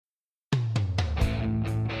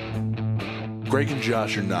Greg and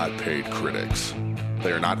Josh are not paid critics.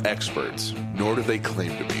 They are not experts, nor do they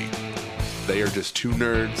claim to be. They are just two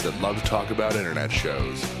nerds that love to talk about internet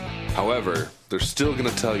shows. However, they're still going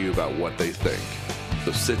to tell you about what they think.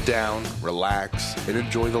 So sit down, relax, and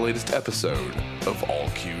enjoy the latest episode of All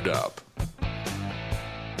Queued Up.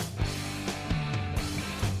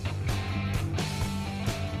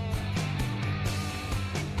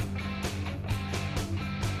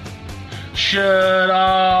 Should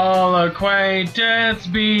all acquaintance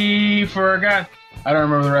be forgot? I don't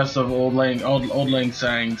remember the rest of Old Lang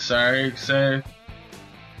sang. Sorry, say.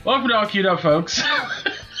 Welcome to All Queued Up, folks.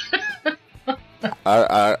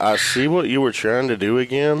 I see what you were trying to do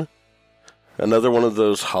again. Another one of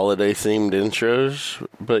those holiday-themed intros,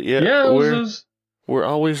 but we're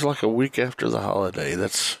always like a week after the holiday.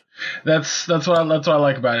 That's what I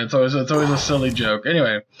like about it. It's always a silly joke.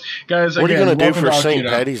 Anyway, guys, what are you gonna do for St. St.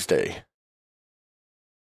 Patty's Day?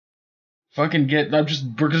 We're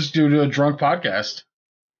just doing a drunk podcast.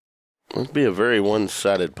 It'd be a very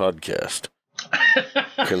one-sided podcast,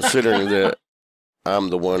 considering that I'm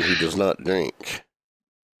the one who does not drink.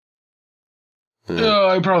 Oh,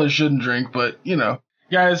 I probably shouldn't drink, but,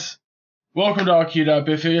 Guys, welcome to All Queued Up.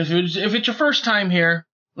 If it's your first time here,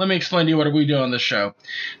 let me explain to you what we do on this show.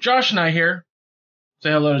 Josh and I here.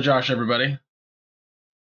 Say hello to Josh, everybody.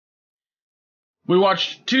 We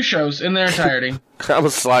watched two shows in their entirety. I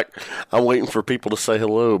was like, I'm waiting for people to say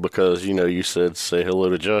hello because, you said say hello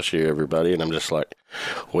to Josh here, everybody, and I'm just like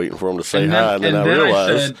waiting for them to say hi, and then I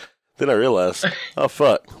realized, oh,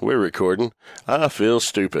 fuck, we're recording. I feel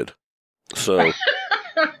stupid. So,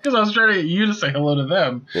 because I was trying to get you to say hello to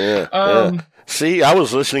them. Yeah. See, I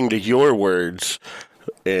was listening to your words,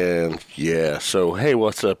 and so, hey,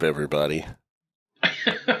 what's up, everybody?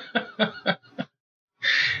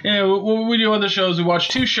 What we do on the shows, we watch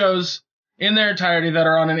two shows in their entirety that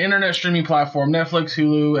are on an internet streaming platform, Netflix,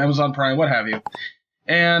 Hulu, Amazon Prime, what have you.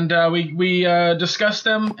 And we discuss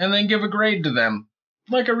them and then give a grade to them,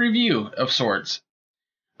 like a review of sorts.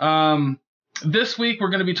 This week we're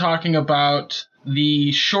going to be talking about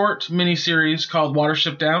the short miniseries called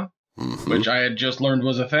Watership Down, which I had just learned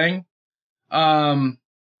was a thing. Uncultured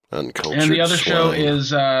and the other show swine. is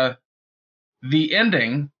the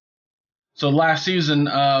ending, so last season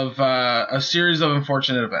of a series of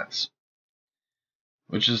unfortunate events,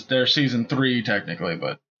 which is their season 3 technically,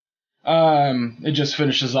 but it just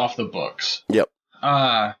finishes off the books. Yep.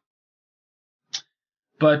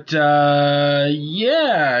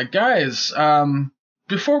 Guys,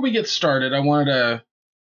 before we get started, I wanted to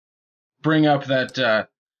bring up that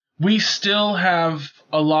we still have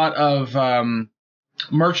a lot of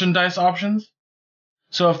merchandise options.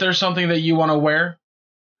 So if there's something that you want to wear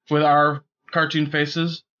with our cartoon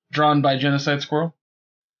faces drawn by Genocide Squirrel,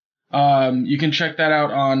 you can check that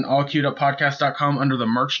out on allqueueduppodcast.com under the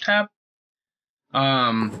merch tab.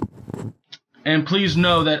 And please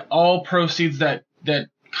know that all proceeds that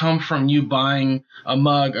come from you buying a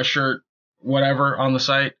mug, a shirt, whatever on the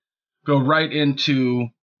site, go right into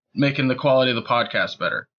making the quality of the podcast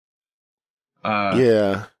better.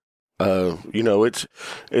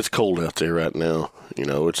 It's cold out there right now.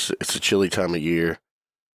 It's a chilly time of year.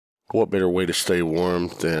 What better way to stay warm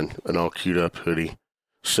than an all queued up hoodie,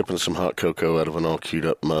 sipping some hot cocoa out of an all queued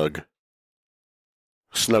up mug,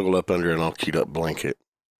 snuggled up under an all queued up blanket.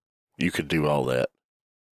 You could do all that.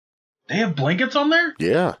 They have blankets on there?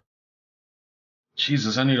 Yeah.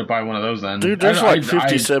 Jesus, I need to buy one of those then. Dude, there's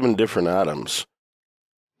 57 different items.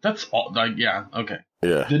 That's all. Yeah, okay.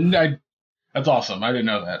 Yeah. That's awesome. I didn't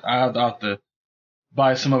know that. I'll have to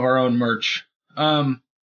buy some of our own merch.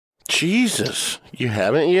 Jesus, you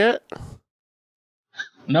haven't yet?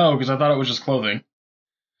 No, because I thought it was just clothing.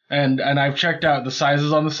 And I've checked out the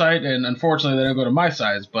sizes on the site, and unfortunately they don't go to my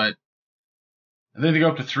size, but I think they go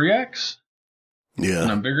up to 3X. Yeah.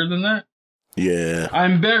 And I'm bigger than that? Yeah.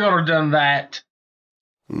 I'm bigger than that.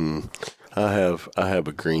 I have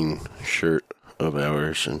a green shirt of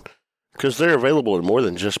ours, and because they're available in more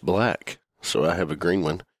than just black, so I have a green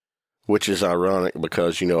one, which is ironic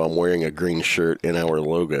because, I'm wearing a green shirt in our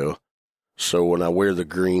logo. So when I wear the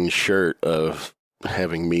green shirt of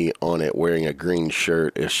having me on it wearing a green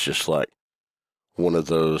shirt, it's just like one of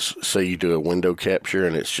those, say you do a window capture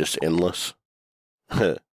and it's just endless.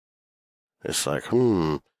 It's like,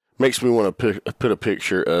 makes me want to put a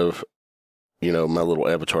picture of, my little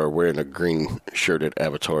avatar wearing a green shirted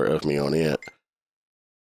avatar of me on it.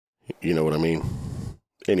 You know what I mean?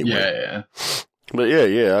 Anyway. Yeah. But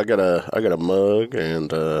yeah, I got a mug and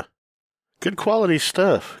good quality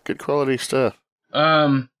stuff.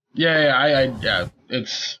 Yeah,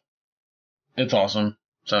 it's awesome.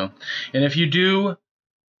 So, and if you do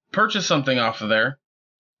purchase something off of there,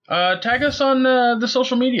 tag us on the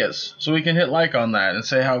social medias so we can hit like on that and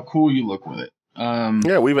say how cool you look with it.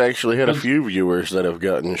 Yeah, we've actually had a few viewers that have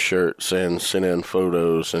gotten shirts and sent in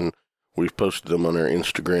photos, and we've posted them on our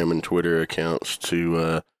Instagram and Twitter accounts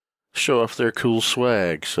to show off their cool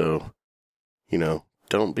swag. So,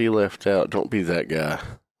 don't be left out. Don't be that guy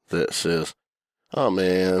that says, oh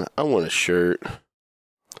man, I want a shirt.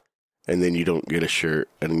 And then you don't get a shirt,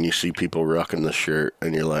 and then you see people rocking the shirt,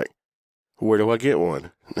 and you're like, where do I get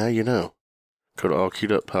one? Now you know. Go to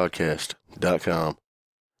allqueueduppodcast.com,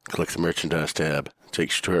 click the merchandise tab,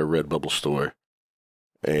 takes you to our Redbubble store,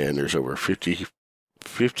 and there's over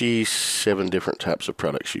 57 different types of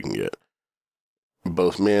products you can get.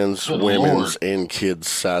 Both men's, women's, and kids'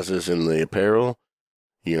 sizes in the apparel.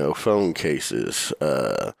 Phone cases,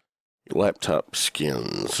 laptop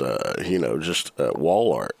skins, just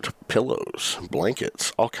wall art, pillows,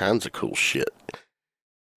 blankets, all kinds of cool shit.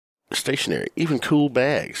 Stationery, even cool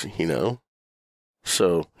bags,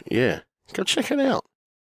 So, yeah, go check it out.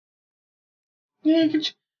 Yeah, go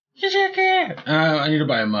check it out. I need to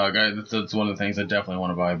buy a mug. That's one of the things I definitely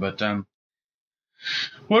want to buy. But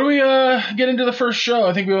what do we get into the first show?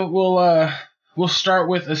 I think we'll start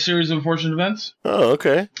with a series of unfortunate events. Oh,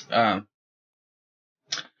 okay.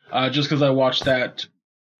 Just because I watched that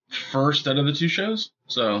first out of the two shows,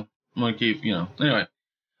 so I'm gonna keep, Anyway,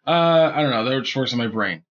 I don't know. That just works in my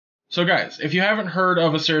brain. So, guys, if you haven't heard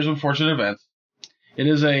of a series of unfortunate events, it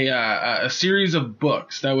is a series of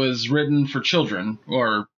books that was written for children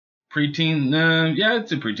or preteen. Yeah,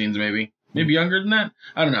 it's in preteens maybe younger than that.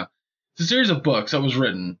 I don't know. It's a series of books that was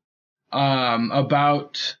written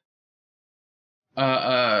about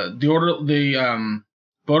the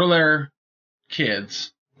Baudelaire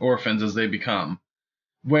kids, orphans as they become,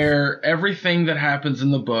 where everything that happens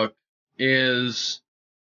in the book is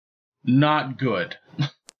not good.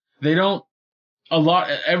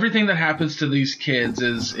 Everything that happens to these kids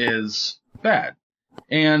is bad.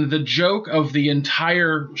 And the joke of the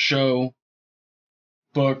entire show,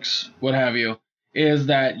 books, what have you, is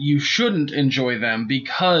that you shouldn't enjoy them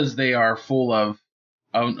because they are full of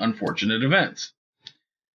unfortunate events.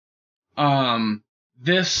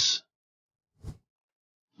 This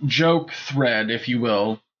joke thread, if you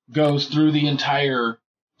will, goes through the entire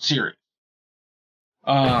series.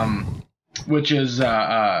 Which is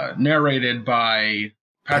narrated by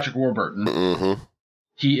Patrick Warburton. Mm-hmm.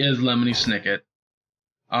 He is Lemony Snicket.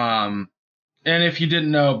 And if you didn't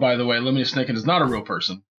know, by the way, Lemony Snicket is not a real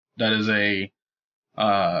person. That is a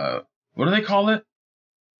what do they call it?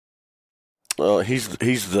 Well, he's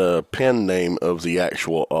the pen name of the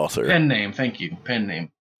actual author. Pen name, thank you. Pen name.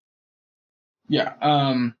 Yeah,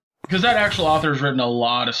 because that actual author has written a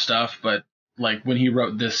lot of stuff, but like when he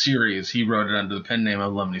wrote this series, he wrote it under the pen name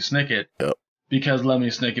of Lemony Snicket. Yep. Because Lemony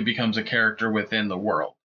Snicket becomes a character within the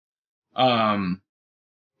world. But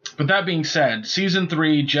that being said, season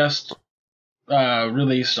 3 just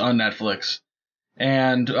released on Netflix,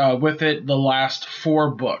 and with it, the last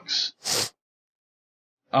 4 books.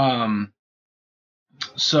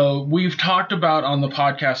 So we've talked about on the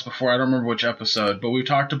podcast before, I don't remember which episode, but we've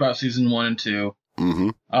talked about season 1 and 2. Mm-hmm.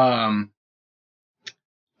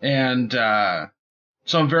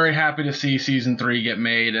 So I'm very happy to see season 3 get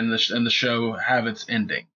made and the show have its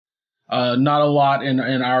ending. Not a lot in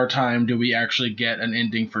our time do we actually get an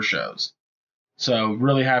ending for shows. So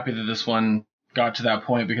really happy that this one got to that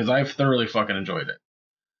point because I've thoroughly fucking enjoyed it.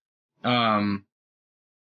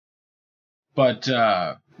 But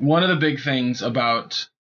one of the big things about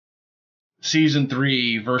season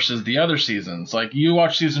 3 versus the other seasons, like you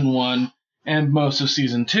watch season 1 and most of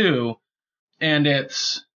season 2, and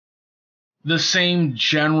it's the same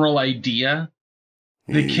general idea.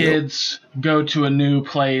 The kids go to a new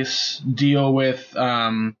place, deal with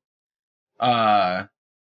Count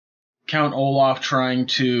Olaf trying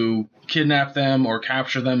to kidnap them or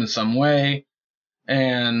capture them in some way,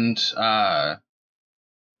 and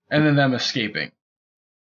then them escaping.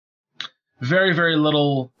 Very, very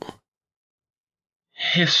little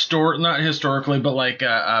not historically, but like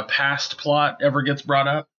a past plot ever gets brought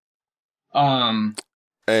up.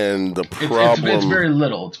 And the problem... It's very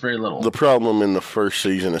little. It's very little. The problem in the first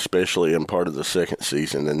season, especially, and part of the second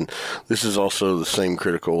season, and this is also the same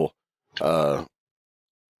critique, of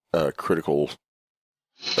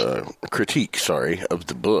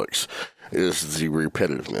the books, is the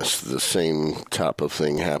repetitiveness, the same type of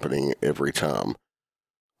thing happening every time.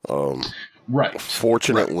 Right.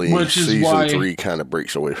 Fortunately, right. season 3 kind of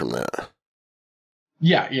breaks away from that.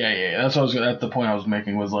 Yeah. That's what the point I was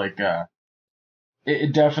making was like,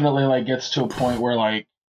 it definitely like gets to a point where like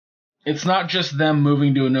it's not just them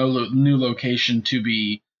moving to a new location to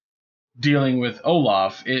be dealing with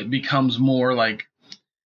Olaf, it becomes more like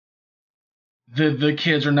the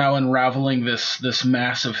kids are now unraveling this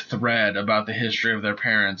massive thread about the history of their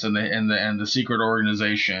parents and the secret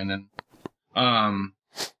organization, and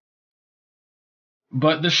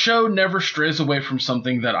but the show never strays away from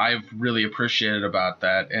something that I've really appreciated about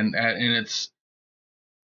that, and its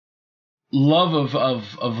love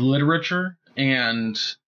of literature and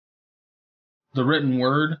the written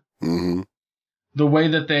word. Mm-hmm. The way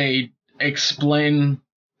that they explain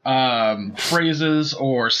phrases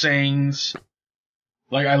or sayings.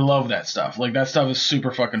 Like, I love that stuff. Like, that stuff is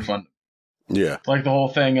super fucking fun. Yeah. Like the whole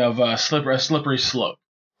thing of slippery slope.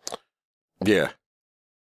 Yeah.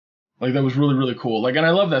 Like, that was really, really cool. Like, and I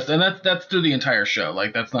love that. And that's through the entire show.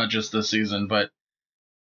 Like, that's not just this season. But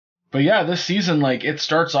yeah, this season, like, it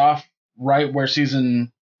starts off right where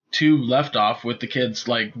season 2 left off, with the kids,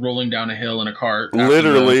 like, rolling down a hill in a cart.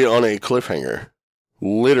 Literally on a cliffhanger.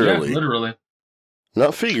 Literally. Yeah, literally.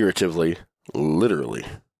 Not figuratively. Literally.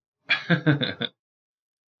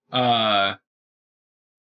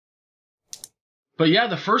 But yeah,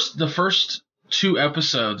 the first 2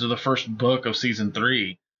 episodes of the first book of season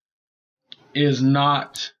 3 is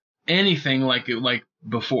not anything like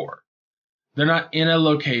before. They're not in a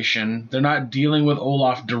location. They're not dealing with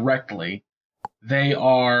Olaf directly. They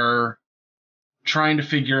are trying to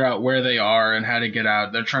figure out where they are and how to get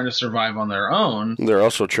out. They're trying to survive on their own. They're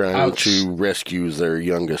also trying to rescue their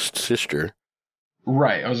youngest sister.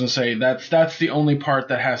 Right. I was going to say, that's the only part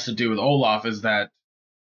that has to do with Olaf, is that,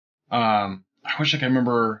 I wish I could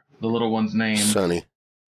remember the little one's name. Sunny,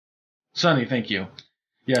 thank you.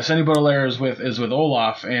 Yeah, Sunny Baudelaire is with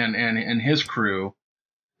Olaf and his crew.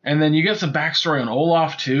 And then you get some backstory on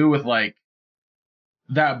Olaf too, with like,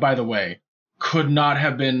 that, by the way, could not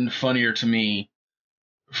have been funnier to me.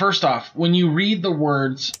 First off, when you read the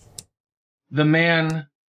words, the man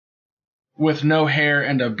with no hair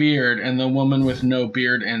and a beard and the woman with no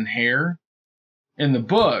beard and hair in the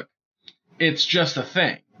book, it's just a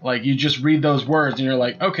thing. Like, you just read those words and you're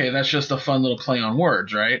like, okay, that's just a fun little play on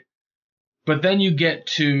words, right? But then you get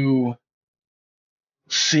to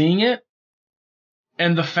seeing it,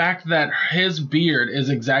 and the fact that his beard is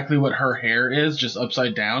exactly what her hair is, just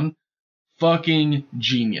upside down, fucking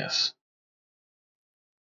genius.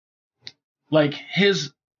 Like,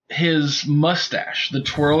 his mustache, the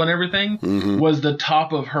twirl and everything, was the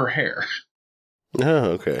top of her hair.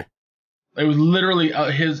 Oh, okay. It was literally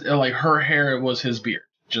her hair was his beard.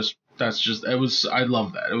 I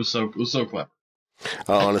love that. It was so clever.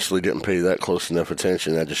 I honestly didn't pay that close enough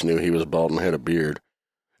attention. I just knew he was bald and had a beard.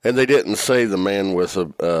 And they didn't say the man with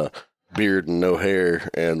a beard and no hair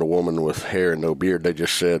and the woman with hair and no beard. They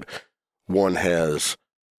just said one has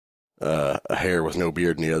a hair with no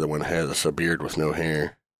beard and the other one has a beard with no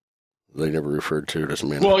hair. They never referred to it as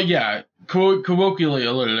men. Well, yeah, colloquially,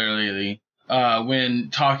 when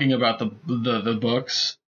talking about the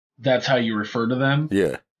books, that's how you refer to them.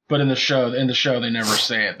 Yeah. But in the show, they never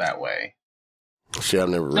say it that way. See, I've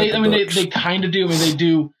never read the books. They kind of do. I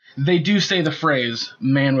mean, they do say the phrase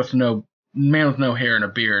 "man with no hair and a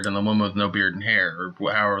beard" and the woman with no beard and hair,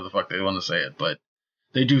 or however the fuck they want to say it. But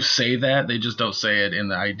they do say that. They just don't say it in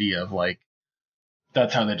the idea of like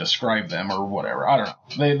that's how they describe them or whatever. I don't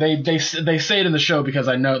know. They say it in the show because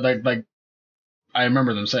I know like I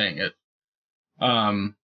remember them saying it.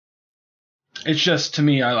 It's just, to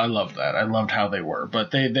me, I love that. I loved how they were,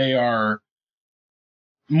 but they are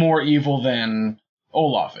more evil than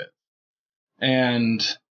Olaf is. And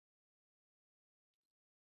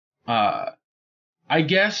I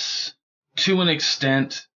guess to an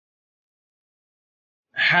extent,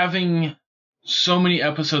 having so many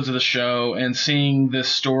episodes of the show and seeing this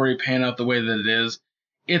story pan out the way that it is,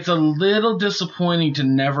 it's a little disappointing to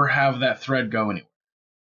never have that thread go anywhere.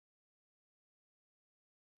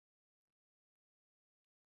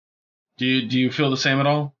 Do you feel the same at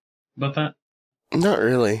all about that? Not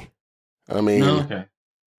really. I mean, no? Okay.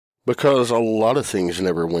 Because a lot of things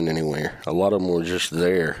never went anywhere. A lot of them were just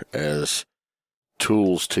there as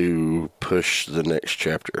tools to push the next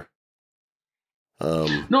chapter. No,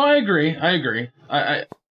 I agree. I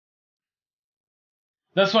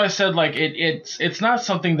that's why I said, like, it's not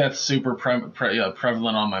something that's super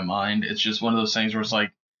prevalent on my mind. It's just one of those things where it's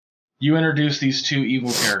like, you introduce these 2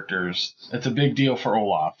 evil characters. It's a big deal for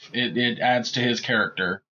Olaf. It adds to his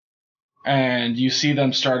character. And you see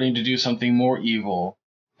them starting to do something more evil,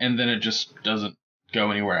 and then it just doesn't go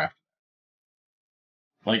anywhere after.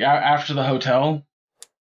 Like, after the hotel?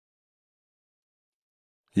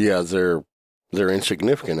 Yeah, they're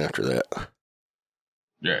insignificant after that.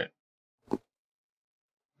 Right.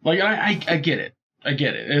 Like, I get it. I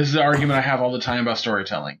get it. This is the argument I have all the time about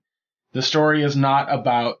storytelling. The story is not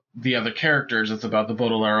about the other characters, it's about the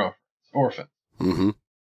Baudelaire orphans. Mm-hmm.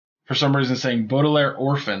 For some reason, saying Baudelaire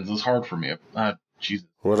orphans is hard for me. Jesus.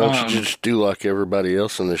 Why don't you just do like everybody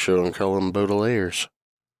else in the show and call them Baudelaires?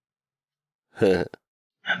 The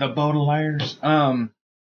Baudelaires.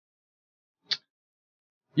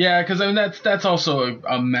 Yeah, because I mean that's also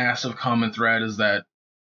a massive common thread, is that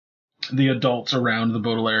the adults around the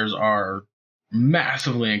Baudelaires are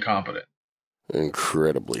massively incompetent.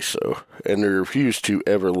 Incredibly so. And they refuse to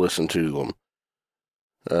ever listen to them.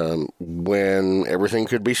 When everything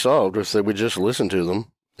could be solved if they would just listen to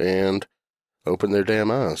them and open their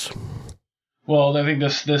damn eyes. Well, I think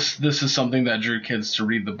this is something that drew kids to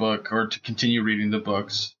read the book, or to continue reading the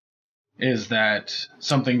books, is that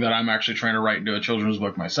something that I'm actually trying to write into a children's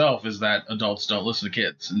book myself, is that adults don't listen to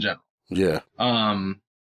kids in general. Yeah.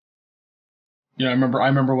 You know, I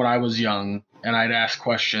remember when I was young and I'd ask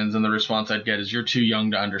questions and the response I'd get is, "You're too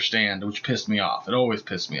young to understand," which pissed me off. It always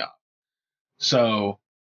pissed me off. So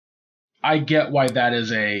I get why that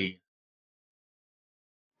is I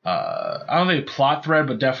don't think a plot thread,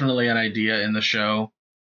 but definitely an idea in the show.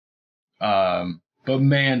 But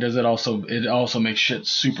man, does it also makes shit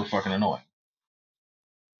super fucking annoying.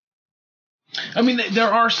 I mean,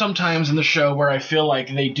 there are some times in the show where I feel like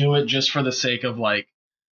they do it just for the sake of, like,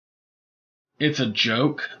 it's a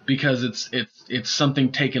joke, because it's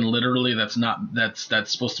something taken literally that's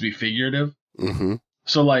supposed to be figurative. Mm-hmm.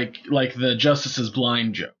 So like the Justice is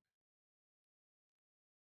Blind joke.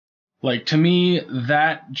 Like, to me,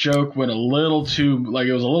 that joke went it was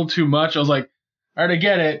a little too much. I was like, all right, I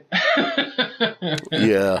get it.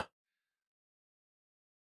 Yeah.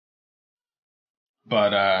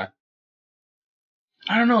 But, I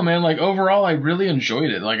don't know, man. Like, overall, I really enjoyed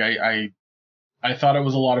it. Like, I thought it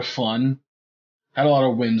was a lot of fun. Had a lot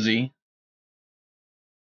of whimsy.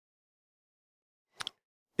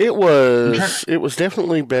 It was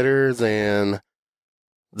definitely better than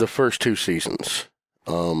the first two seasons.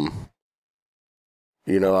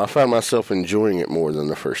 You know, I found myself enjoying it more than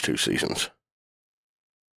the first two seasons.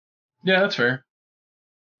 Yeah, that's fair.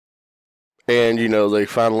 And, you know, they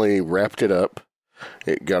finally wrapped it up.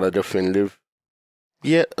 It got a definitive,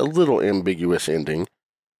 yet a little ambiguous ending.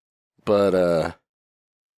 But,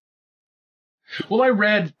 well, I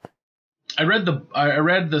read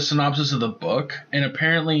the synopsis of the book, and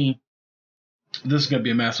apparently, this is going to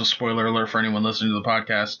be a massive spoiler alert for anyone listening to the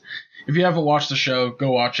podcast. If you haven't watched the show,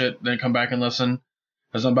 go watch it, then come back and listen,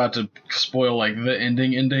 because I'm about to spoil, like, the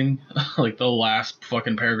ending, like the last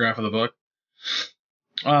fucking paragraph of the book.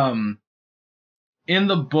 In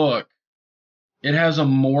the book, it has a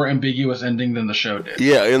more ambiguous ending than the show did.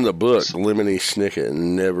 Yeah, in the book, Lemony Snicket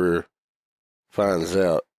never finds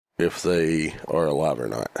out if they are alive or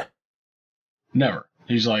not. Never.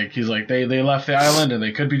 He's like they left the island and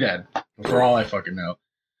they could be dead, for all I fucking know.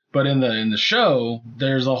 But in the show,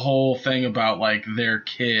 there's a whole thing about, like, their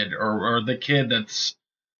kid or the kid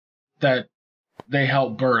that they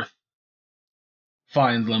help birth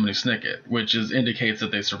finds Lemony Snicket, which indicates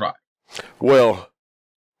that they survived. Well,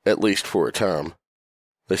 at least for a time.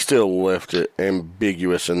 They still left it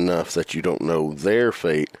ambiguous enough that you don't know their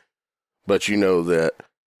fate, but you know that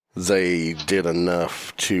they did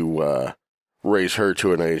enough to raise her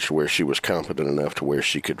to an age where she was competent enough to where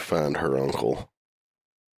she could find her uncle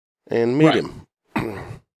and meet him.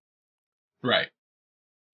 Right.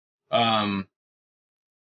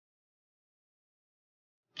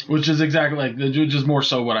 Which is exactly, like, which is more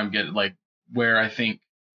so what I'm getting, like, where I think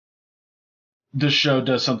the show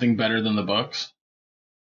does something better than the books.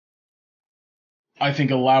 I think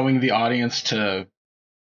allowing the audience to,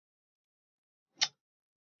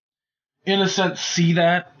 in a sense, see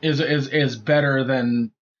that is better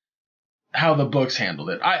than how the books handled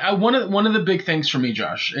it. One of the big things for me,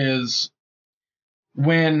 Josh, is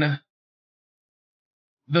when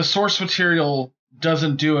the source material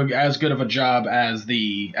doesn't do as good of a job as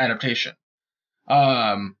the adaptation.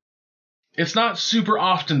 It's not super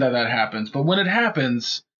often that happens, but when it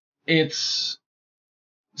happens, it's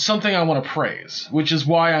something I want to praise, which is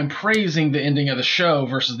why I'm praising the ending of the show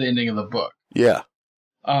versus the ending of the book. Yeah.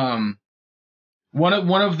 One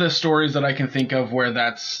of the stories that I can think of where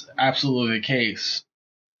that's absolutely the case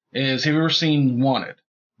is, have you ever seen Wanted,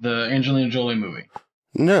 the Angelina Jolie movie?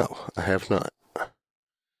 No, I have not.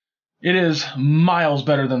 It is miles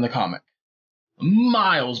better than the comic.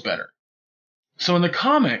 Miles better. So in the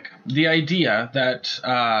comic, the idea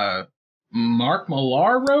that Mark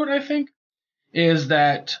Millar wrote, I think, is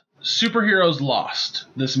that superheroes lost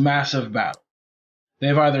this massive battle.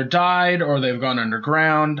 They've either died or they've gone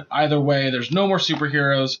underground. Either way, there's no more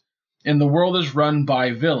superheroes, and the world is run by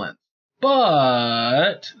villains.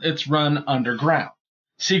 but it's run underground,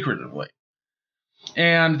 secretively.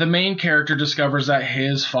 And the main character discovers that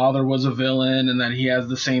his father was a villain and that he has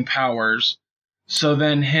the same powers. So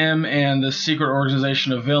then him and the secret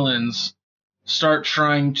organization of villains start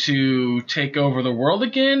trying to take over the world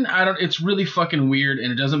again. It's really fucking weird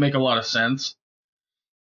and it doesn't make a lot of sense.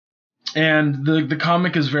 And the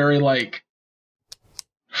comic is very like,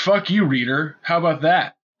 fuck you, reader. How about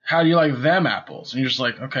that? How do you like them apples? And you're just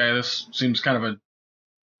like, okay, this seems kind of a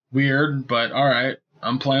weird, but alright,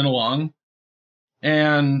 I'm playing along.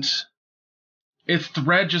 And its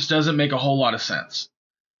thread just doesn't make a whole lot of sense.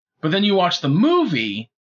 But then you watch the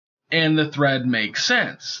movie, and the thread makes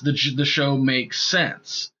sense. The show makes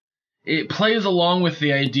sense. It plays along with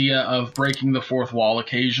the idea of breaking the fourth wall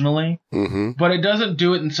occasionally, but it doesn't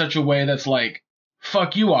do it in such a way that's like,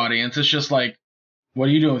 fuck you, audience. It's just like, what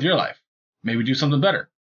are you doing with your life? Maybe do something better.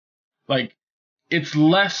 Like, it's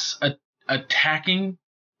less attacking.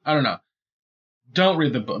 I don't know. Don't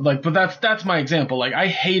read the book. Like, but that's my example. Like, I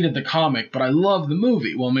hated the comic, but I love the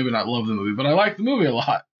movie. Well, maybe not love the movie, but I like the movie a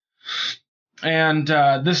lot. And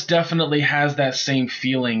this definitely has that same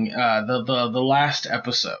feeling. The last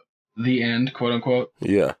episode, the end, quote unquote,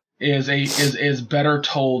 is better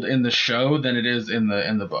told in the show than it is in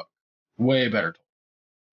the book. Way better told.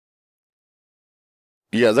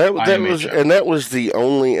 Yeah, that was the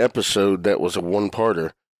only episode that was a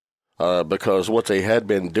one-parter, because what they had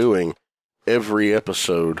been doing, every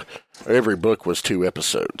book was 2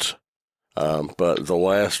 episodes, but the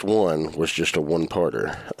last one was just a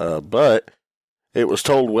one-parter. But it was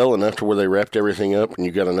told well enough to where they wrapped everything up, and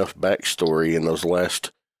you got enough backstory in those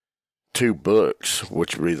last 2 books,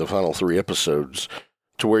 which would be the final 3 episodes,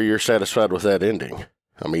 to where you're satisfied with that ending.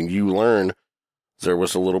 I mean, you learn there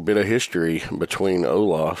was a little bit of history between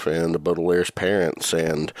Olaf and the Baudelaire's parents,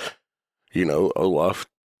 and, you know, Olaf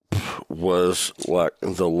was like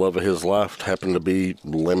the love of his life, happened to be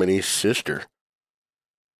Lemonie's sister.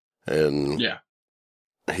 And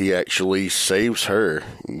he actually saves her,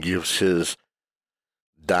 gives his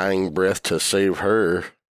dying breath to save her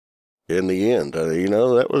in the end. You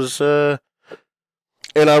know, that was, and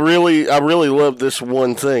I really love this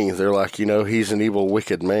one thing. They're like, you know, he's an evil,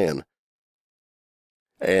 wicked man.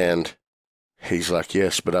 And he's like,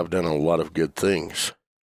 yes, but I've done a lot of good things.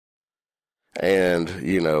 And,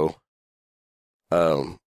 you know,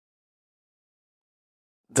 so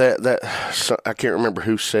I can't remember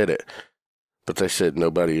who said it, but they said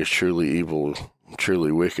nobody is truly evil,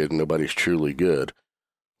 truly wicked, nobody's truly good.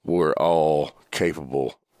 We're all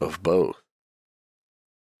capable of both.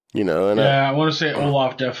 You know, and I want to say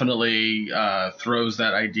Olaf definitely throws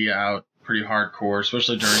that idea out pretty hardcore,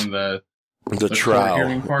 especially during the trial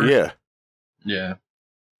hearing part. Yeah.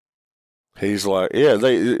 He's like,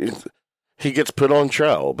 he gets put on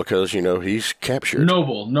trial because, you know, he's captured.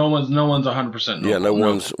 Noble. No one's 100% noble. Yeah,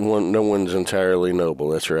 no one's entirely noble.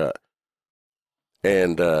 That's right.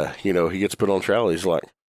 And you know, he gets put on trial. He's like,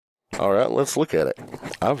 all right, let's look at it.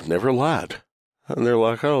 I've never lied. And they're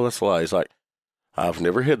like, oh, that's a lie. He's like, I've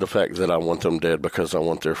never hid the fact that I want them dead because I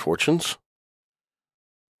want their fortunes.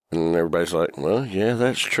 And everybody's like, well, yeah,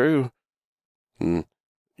 that's true. And,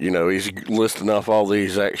 you know, he's listing off all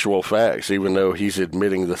these actual facts, even though he's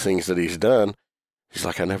admitting the things that he's done. He's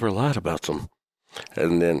like, I never lied about them.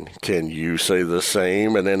 And then, can you say the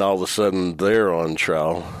same? And then all of a sudden, they're on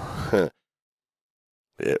trial.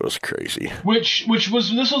 It was crazy. This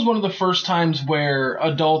was one of the first times where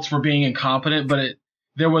adults were being incompetent, but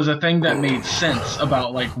there was a thing that made sense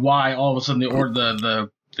about like why all of a sudden the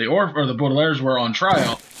Baudelaires were on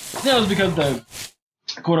trial. That was because the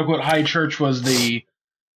quote unquote high church was the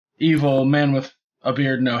evil man with a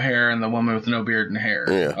beard, no hair, and the woman with no beard and hair.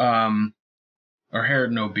 Yeah. Or hair,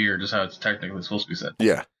 no beard is how it's technically supposed to be said.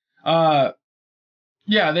 Yeah.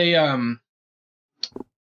 They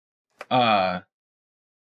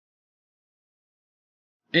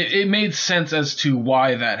It made sense as to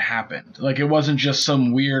why that happened. Like, it wasn't just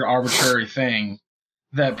some weird arbitrary thing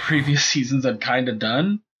that previous seasons had kind of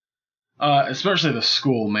done. Especially the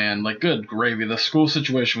school, man. Like, good gravy. The school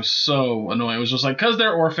situation was so annoying. It was just like, because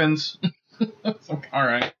they're orphans. It's like, all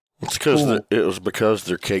right. It's because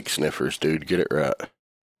they're cake sniffers, dude. Get it right.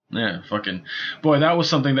 Yeah, fucking. Boy, that was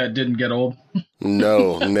something that didn't get old.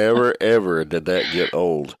 No, never ever did that get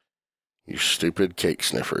old. You stupid cake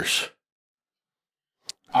sniffers.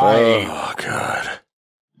 Oh, God.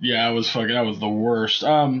 Yeah, that was the worst.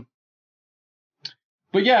 But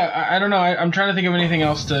yeah, I don't know. I'm trying to think of anything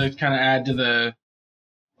else to kind of add to the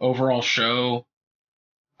overall show.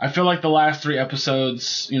 I feel like the last 3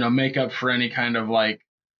 episodes, you know, make up for any kind of like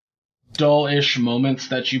dull-ish moments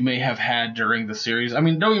that you may have had during the series. I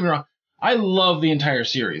mean, don't get me wrong. I love the entire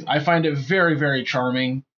series. I find it very, very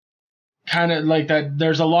charming. Kind of like that.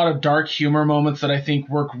 There's a lot of dark humor moments that I think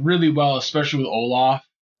work really well, especially with Olaf.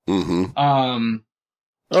 Mm-hmm.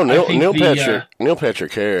 Neil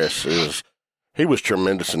Patrick Harris he was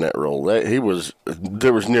tremendous in that role. There was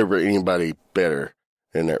never anybody better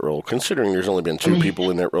in that role, considering there's only been two people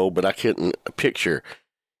in that role, but I couldn't picture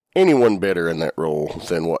anyone better in that role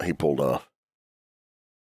than what he pulled off.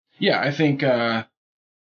 Yeah, I think,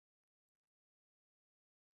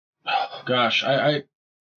 gosh, I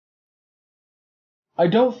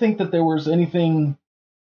don't think that there was anything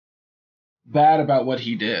bad about what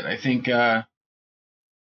he did. I think,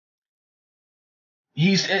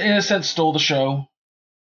 he's, in a sense, stole the show.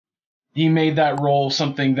 He made that role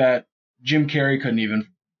something that Jim Carrey couldn't even,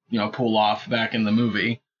 pull off back in the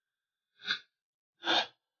movie.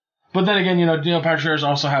 But then again, Neil Patrick Harris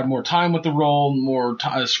also had more time with the role, more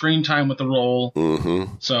screen time with the role.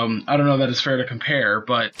 Mm-hmm. So I don't know that it's fair to compare,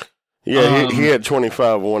 but yeah, he had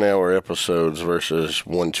 25 1-hour episodes versus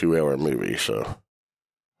 1 2-hour movie. So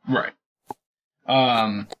right.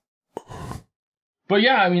 But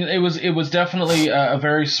yeah, I mean, it was definitely a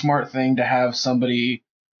very smart thing to have somebody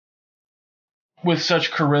with such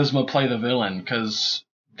charisma play the villain, because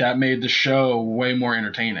that made the show way more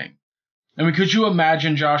entertaining. I mean, could you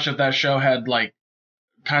imagine, Josh, if that show had, like,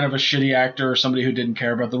 kind of a shitty actor or somebody who didn't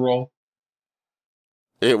care about the role?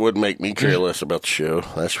 It would make me care less about the show,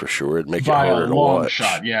 that's for sure. It'd make it by harder a to long watch.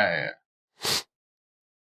 shot, yeah.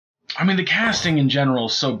 I mean, the casting in general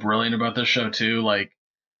is so brilliant about this show, too. Like,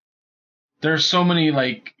 there's so many,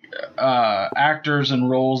 like, actors and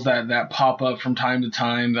roles that pop up from time to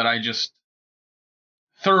time that I just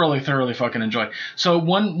thoroughly fucking enjoy. So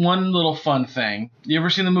one little fun thing. You ever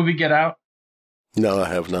seen the movie Get Out? No, I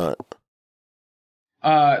have not.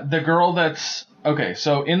 The girl that's... Okay,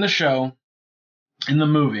 so in the show, in the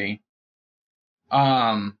movie,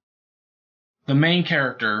 the main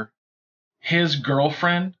character, his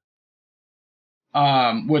girlfriend,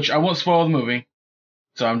 which I won't spoil the movie,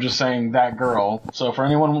 so I'm just saying that girl. So for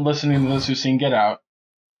anyone listening to this who's seen Get Out,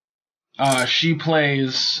 she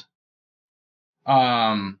plays...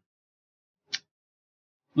 Lemony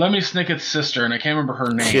Snicket's sister, and I can't remember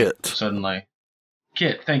her name. Kit. Suddenly.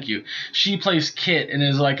 Kit, thank you. She plays Kit and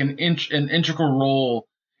is like an integral role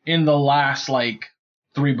in the last, 3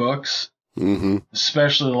 books. Mm-hmm.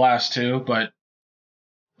 Especially the last 2, but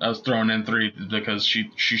I was throwing in 3 because she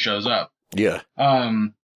shows up. Yeah.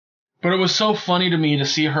 But it was so funny to me to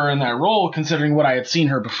see her in that role, considering what I had seen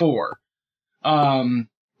her before.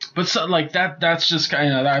 But so, that's just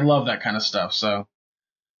kind of, I love that kind of stuff. So,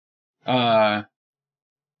 yeah,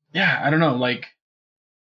 I don't know.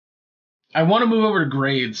 I want to move over to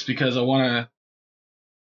grades because I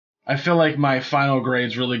feel like my final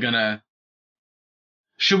grade's really gonna.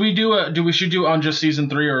 Should we do on just season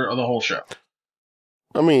 3 or the whole show?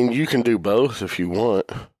 I mean, you can do both if you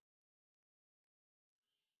want.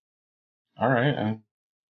 All right.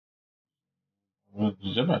 Why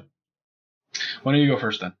don't you go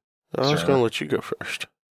first then? I was going to let you go first.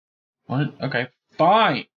 What? Okay,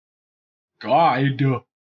 fine. God.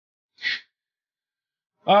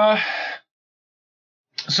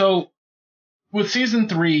 So with season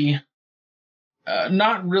 3,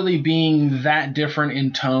 not really being that different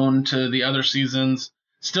in tone to the other seasons,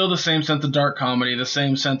 still the same sense of dark comedy, the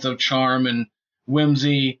same sense of charm and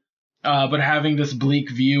whimsy, but having this bleak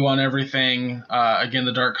view on everything. Again,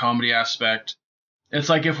 the dark comedy aspect. It's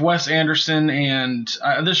like if Wes Anderson and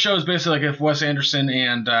this show is basically like if Wes Anderson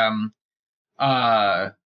and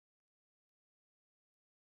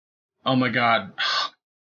oh my god,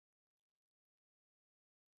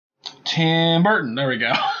 Tim Burton. There we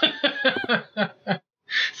go.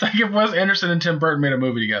 It's like if Wes Anderson and Tim Burton made a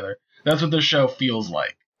movie together. That's what this show feels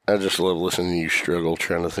like. I just love listening to you struggle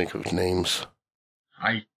trying to think of names.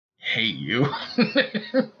 I hate you.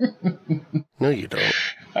 No, you don't.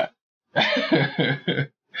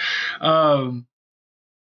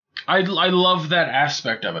 I love that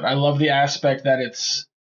aspect of it. I love the aspect that it's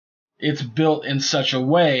built in such a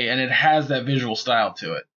way and it has that visual style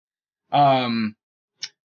to it.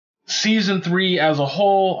 Season 3 as a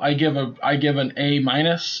whole, I give an A-.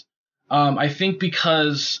 I think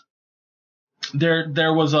because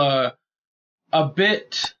there was a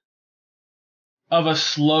bit of a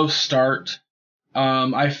slow start.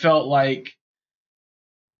 I felt like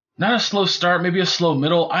not a slow start, maybe a slow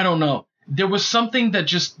middle. I don't know. There was something that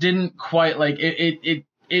just didn't quite it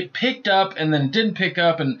picked up and then it didn't pick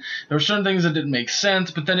up, and there were certain things that didn't make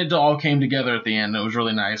sense, but then it all came together at the end. It was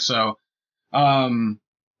really nice. So, A-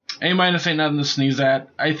 ain't nothing to sneeze at.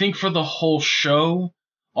 I think for the whole show,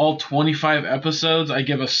 all 25 episodes, I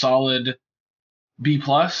give a solid B+.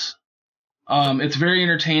 It's very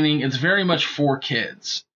entertaining. It's very much for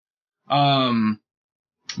kids.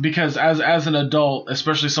 Because as an adult,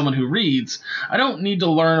 especially someone who reads, I don't need to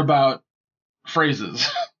learn about phrases.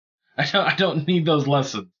 I don't need those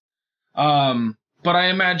lessons. But I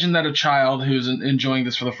imagine that a child who's enjoying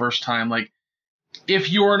this for the first time, like, if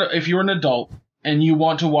you're an adult and you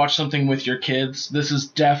want to watch something with your kids, this is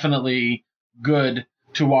definitely good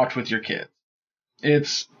to watch with your kids.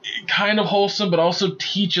 It's kind of wholesome, but also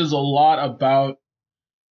teaches a lot about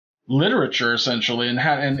literature, essentially, and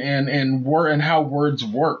how words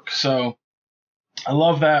work. So I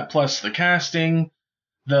love that. Plus the casting,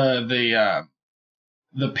 the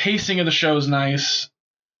pacing of the show is nice.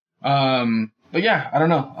 But yeah, I don't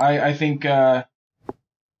know. I think Lemony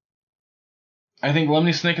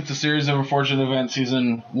Snicket's A Series of Unfortunate Events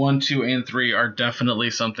season 1, 2, and 3 are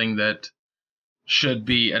definitely something that should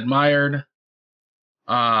be admired.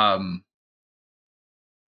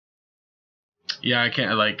 Yeah, I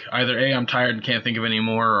can't, like, either A, I'm tired and can't think of any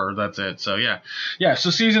more, or that's it. So yeah. So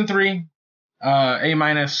season 3, A-,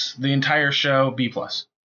 the entire show, B+.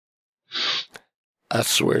 I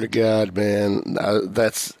swear to God, man,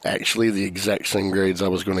 that's actually the exact same grades I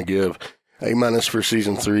was going to give. A- for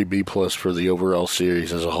season 3, B+ for the overall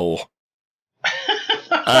series as a whole.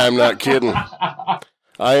 I'm not kidding.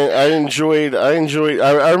 I enjoyed.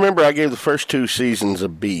 I remember I gave the first 2 seasons a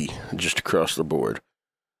B, just across the board.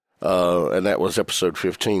 And that was episode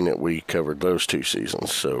 15 that we covered those 2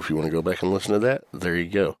 seasons. So if you want to go back and listen to that, there you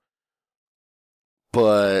go.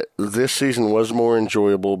 But this season was more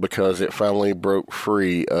enjoyable because it finally broke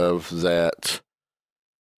free of that,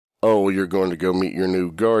 oh, you're going to go meet your new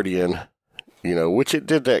guardian, which it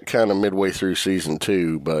did that kind of midway through season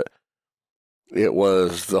 2, but it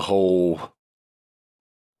was the whole,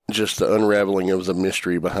 just the unraveling of the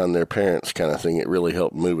mystery behind their parents kind of thing. It really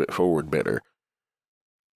helped move it forward better.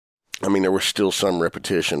 I mean, there was still some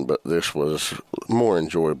repetition, but this was more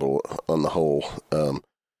enjoyable on the whole.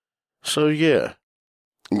 So yeah.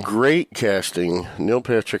 Great casting. Neil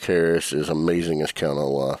Patrick Harris is amazing as Count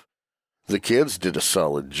Olaf. The kids did a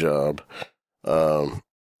solid job. I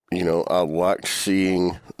liked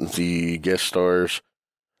seeing the guest stars,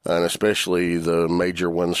 and especially the major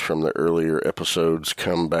ones from the earlier episodes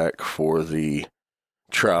come back for the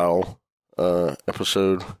trial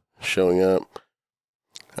episode showing up.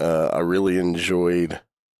 I really enjoyed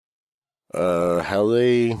how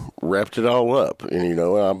they wrapped it all up. And,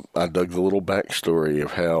 I dug the little backstory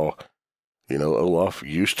of how, Olaf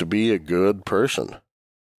used to be a good person.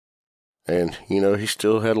 And, he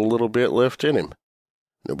still had a little bit left in him.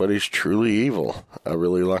 Nobody's truly evil. I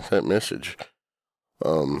really like that message.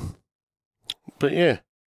 But yeah,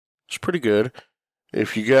 it's pretty good.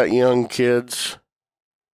 If you got young kids,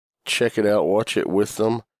 check it out, watch it with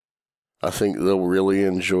them. I think they'll really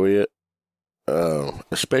enjoy it.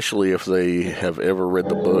 Especially if they have ever read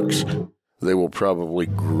the books, they will probably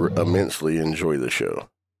immensely enjoy the show.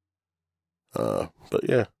 But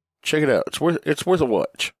yeah, check it out. It's worth a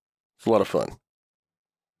watch. It's a lot of fun.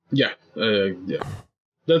 Yeah.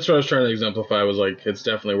 That's what I was trying to exemplify. Was like, it's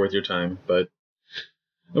definitely worth your time. But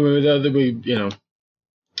I mean, we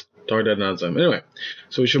talked ad nauseam. Anyway,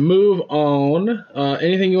 so we should move on.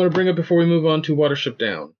 Anything you want to bring up before we move on to Watership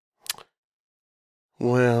Down?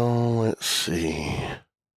 Well, let's see.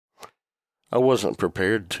 I wasn't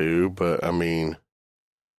prepared to, but I mean,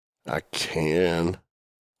 I can.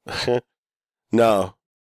 No,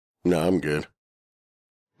 I'm good.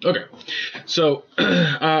 Okay, so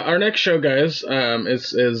our next show, guys,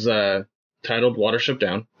 is titled Watership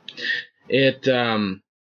Down. It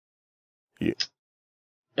Yeah.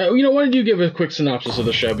 Why don't you give a quick synopsis of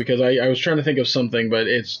the show, because I was trying to think of something, but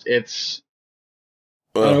it's.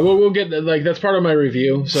 We'll get, like, that's part of my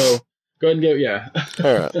review, so go ahead and go, yeah.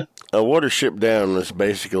 All right. Watership Down is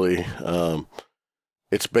basically,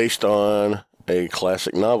 it's based on a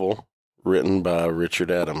classic novel written by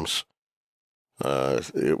Richard Adams.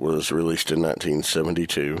 It was released in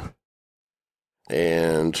 1972,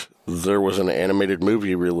 and there was an animated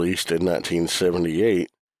movie released in 1978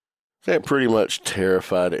 that pretty much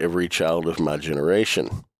terrified every child of my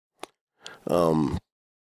generation.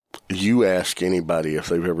 You ask anybody if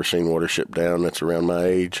they've ever seen Watership Down that's around my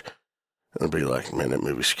age, and they'll be like, man, that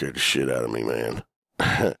movie scared the shit out of me, man.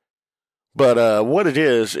 But what it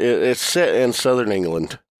is, it's set in southern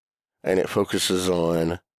England, and it focuses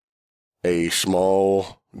on a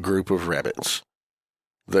small group of rabbits.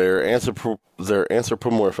 They're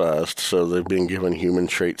anthropomorphized, so they've been given human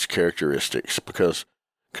traits characteristics, because,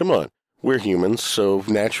 come on, we're humans, so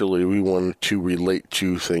naturally we want to relate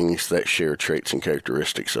to things that share traits and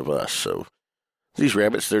characteristics of us. So these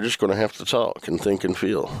rabbits, they're just going to have to talk and think and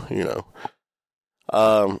feel, you know.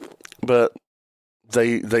 But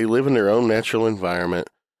they live in their own natural environment.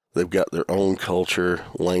 They've got their own culture,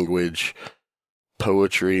 language,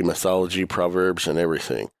 poetry, mythology, proverbs, and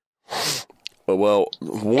everything. Well,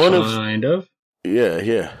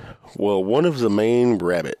 Yeah. Well, one of the main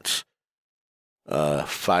rabbits,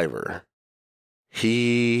 Fiver,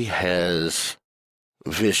 he has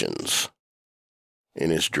visions in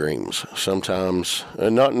his dreams. Sometimes,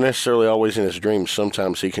 not necessarily always in his dreams,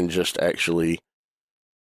 sometimes he can just actually,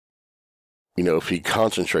 you know, if he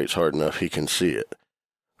concentrates hard enough, he can see it.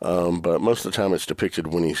 But most of the time it's depicted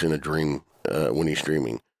when he's in a dream, when he's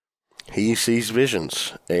dreaming. He sees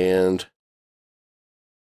visions, and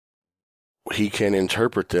he can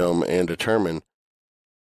interpret them and determine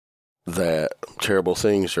that terrible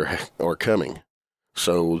things are coming.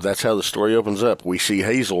 So that's how the story opens up. We see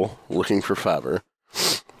Hazel looking for Fiver.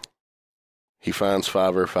 He finds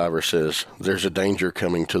Fiver. Fiver says, "There's a danger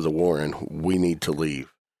coming to the warren. We need to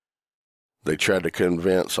leave." They tried to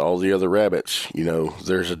convince all the other rabbits, you know,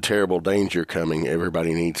 there's a terrible danger coming.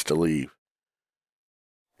 Everybody needs to leave.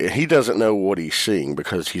 He doesn't know what he's seeing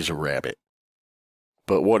because he's a rabbit.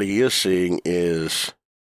 But what he is seeing is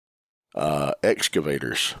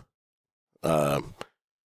excavators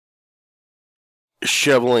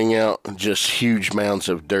shoveling out just huge mounds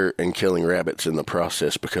of dirt and killing rabbits in the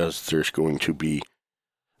process because there's going to be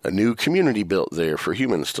a new community built there for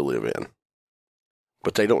humans to live in.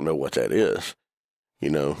 But they don't know what that is, you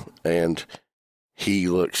know, and he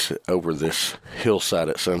looks over this hillside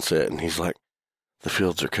at sunset and he's like, the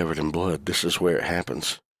fields are covered in blood. This is where it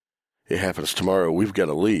happens. It happens tomorrow. We've got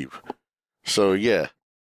to leave. So, yeah.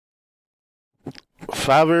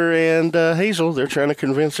 Fiver and Hazel, they're trying to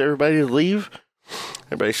convince everybody to leave.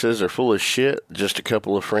 Everybody says they're full of shit. Just a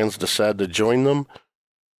couple of friends decide to join them.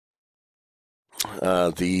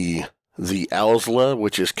 The Owsla,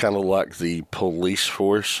 which is kind of like the police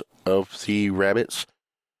force of the rabbits,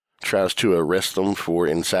 tries to arrest them for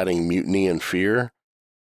inciting mutiny and fear.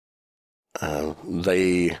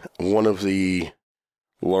 One of the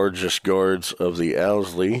largest guards of the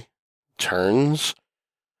Owsla turns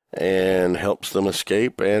and helps them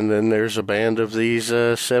escape, and then there's a band of these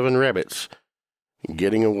 7 rabbits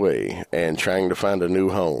getting away and trying to find a new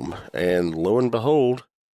home. And lo and behold,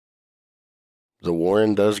 the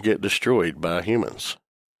warren does get destroyed by humans.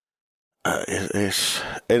 And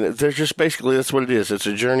they're just basically, that's what it is. It's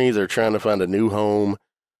a journey. They're trying to find a new home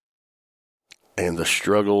and the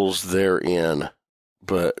struggles they're in,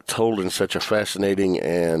 but told in such a fascinating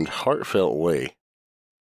and heartfelt way.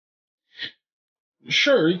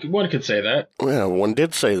 Sure, one could say that. Yeah, one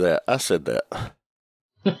did say that. I said that.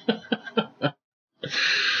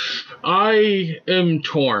 I am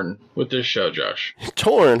torn with this show, Josh.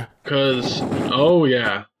 Torn? Because, oh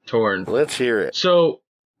yeah, torn. Let's hear it. So,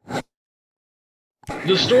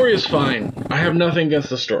 the story is fine. I have nothing against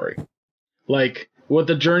the story. Like, what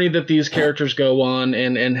the journey that these characters go on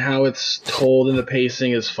and how it's told and the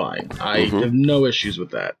pacing is fine. I have no issues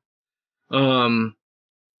with that.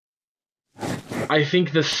 I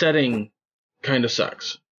think the setting kind of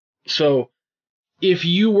sucks. So, if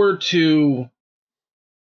you were to...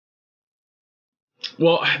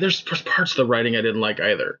 Well, there's parts of the writing I didn't like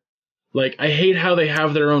either. Like, I hate how they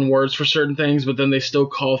have their own words for certain things, but then they still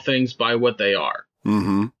call things by what they are.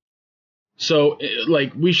 Mm-hmm. So,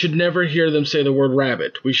 like, we should never hear them say the word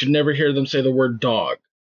rabbit. We should never hear them say the word dog.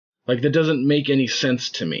 Like, that doesn't make any sense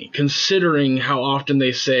to me, considering how often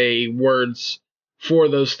they say words for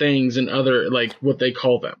those things and other, like, what they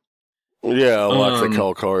call them. Yeah, like they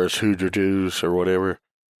call cars hooter-doos or whatever.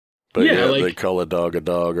 But yeah, like, they call a dog,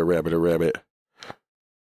 a rabbit, a rabbit.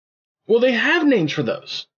 Well, they have names for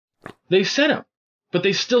those. They set them. But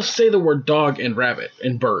they still say the word dog and rabbit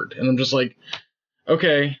and bird. And I'm just like,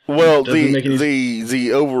 okay. Well,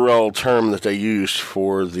 the overall term that they used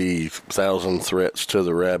for the 1,000 threats to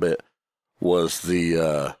the rabbit was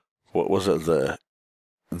the, what was it?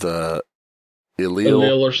 The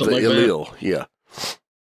allele or something like allele, that. Yeah.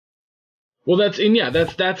 Well, that's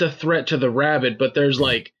a threat to the rabbit, but there's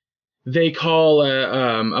like, they call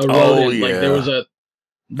a rodent, like there was a,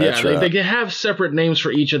 That's right. they have separate names for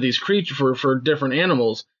each of these creatures, for different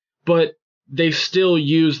animals, but they still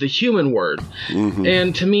use the human word. Mm-hmm.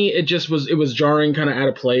 And to me, it was jarring, kind of out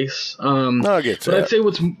of place. I get that. But I'd say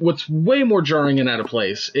what's way more jarring and out of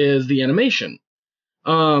place is the animation.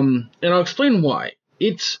 And I'll explain why.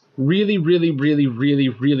 It's really, really, really, really,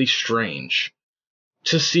 really strange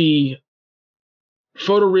to see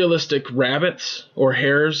photorealistic rabbits or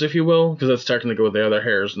hares, if you will, because that's technically what they are. They're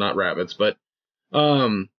hares, not rabbits, but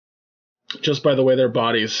just by the way their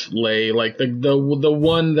bodies lay, like the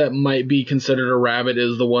one that might be considered a rabbit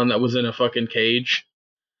is the one that was in a fucking cage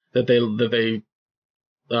that they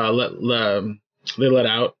let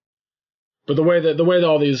out. But the way that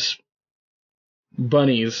all these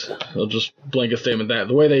bunnies, I'll just blanket statement that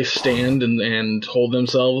the way they stand and hold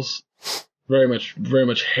themselves, very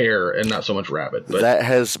much hare and not so much rabbit. But that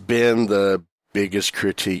has been the biggest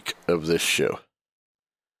critique of this show.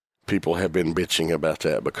 People have been bitching about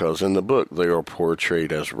that because in the book they are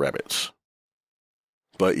portrayed as rabbits,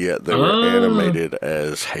 but yet they were animated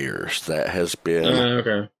as hares. That has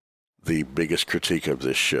been the biggest critique of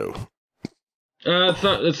this show.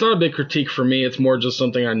 It's not a big critique for me. It's more just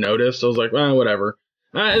something I noticed. I was like, whatever.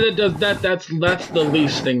 That's the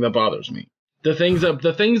least thing that bothers me. The things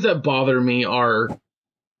that bother me are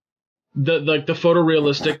the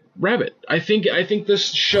photorealistic rabbit. I think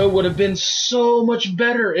this show would have been so much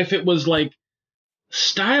better if it was like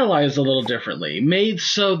stylized a little differently, made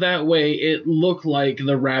so that way it looked like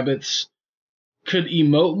the rabbits could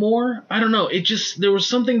emote more. I don't know. There was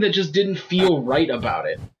something that just didn't feel right about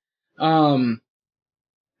it.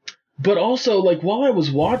 But also, like, while I was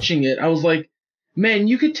watching it, I was like, man,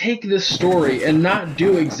 you could take this story and not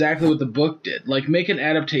do exactly what the book did. Like, make an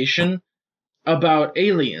adaptation about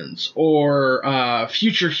aliens or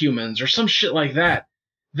future humans or some shit like that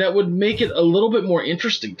would make it a little bit more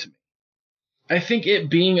interesting to me. I think it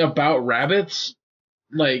being about rabbits,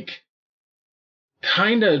 like,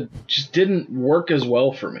 kind of just didn't work as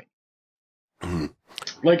well for me.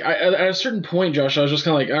 Like, at a certain point, Josh, I was just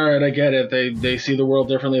kind of like, all right, I get it. They see the world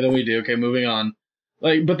differently than we do. Okay, moving on.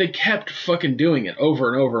 Like, but they kept fucking doing it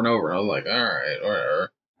over and over and over. I was like, all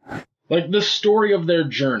right. Like, the story of their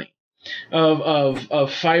journey, of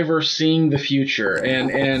Fiverr seeing the future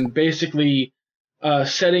and basically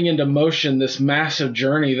setting into motion this massive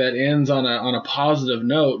journey that ends on a positive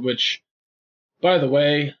note. Which, by the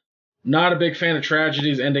way, not a big fan of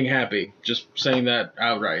tragedies ending happy. Just saying that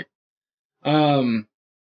outright.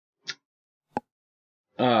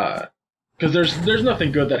 Because there's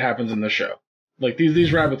nothing good that happens in the show. Like,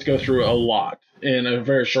 these rabbits go through a lot in a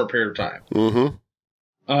very short period of time.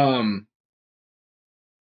 Mm-hmm.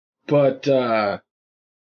 But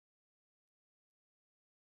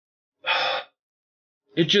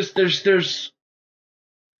it just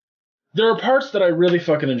there are parts that I really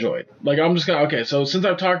fucking enjoyed. Like, I'm just gonna so since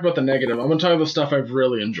I've talked about the negative, I'm gonna talk about the stuff I've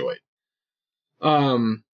really enjoyed.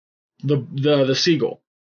 The seagull.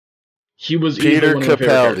 He was Peter one of my favorite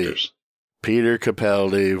Capaldi. characters. Peter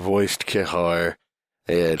Capaldi voiced Kahar,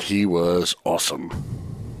 and he was awesome.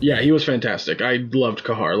 Yeah, he was fantastic. I loved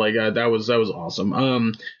Kahar. Like, that was awesome.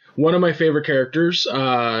 One of my favorite characters.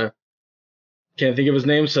 Can't think of his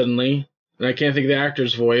name suddenly, and I can't think of the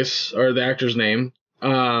actor's voice or the actor's name.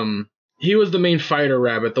 He was the main fighter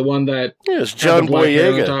rabbit, the one that it's John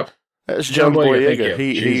Boyega. On top. That's John Boyega.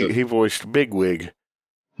 He voiced Bigwig.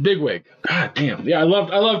 Bigwig. God damn. Yeah, I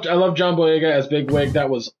loved John Boyega as Bigwig. That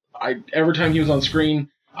was every time he was on screen,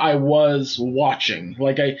 I was watching.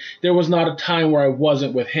 Like, there was not a time where I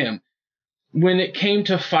wasn't with him. When it came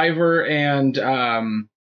to Fiverr and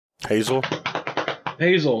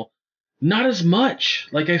Hazel, not as much.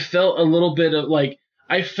 Like, I felt a little bit of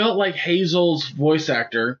I felt like Hazel's voice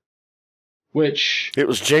actor, which it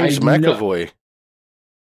was James McAvoy.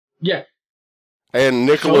 Yeah. And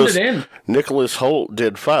Nicholas Hoult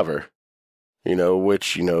did Fiverr,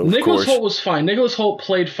 which, Nicholas Hoult was fine. Nicholas Hoult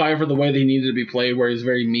played Fiverr the way they needed to be played, where he's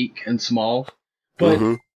very meek and small.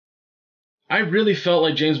 But I really felt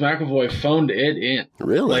like James McAvoy phoned it in.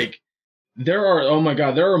 Really? Like, there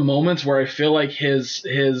are moments where I feel like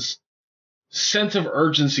his sense of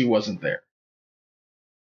urgency wasn't there.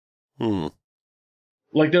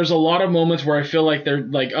 Like, there's a lot of moments where I feel like they're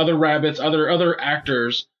like other rabbits, other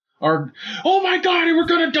actors are, oh my god, we're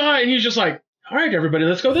gonna die, and he's just like, all right, everybody,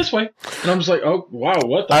 let's go this way. And I'm just like, oh wow,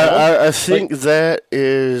 what the hell? I think that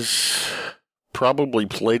is probably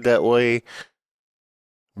played that way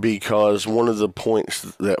because one of the points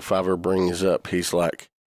that Fiverr brings up, he's like,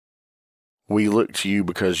 we look to you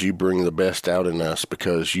because you bring the best out in us,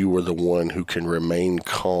 because you are the one who can remain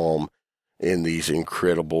calm in these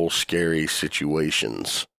incredible, scary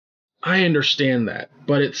situations. I understand that,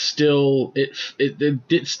 but it still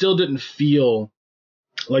didn't feel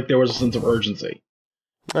like there was a sense of urgency.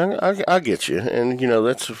 I get you, and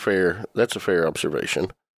that's a fair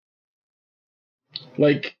observation.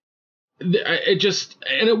 Like,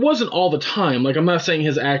 it wasn't all the time. Like, I'm not saying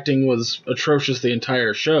his acting was atrocious the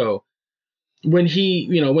entire show, when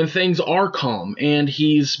when things are calm and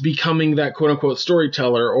he's becoming that quote unquote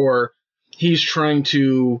storyteller, or he's trying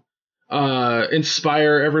to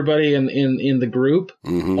inspire everybody in the group.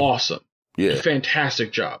 Mm-hmm. Awesome. Yeah.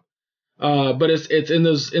 Fantastic job. But it's in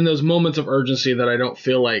those moments of urgency that I don't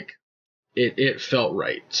feel like it felt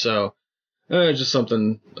right. So just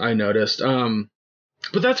something I noticed.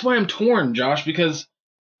 But that's why I'm torn, Josh, because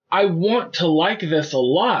I want to like this a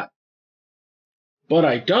lot, but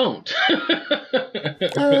I don't.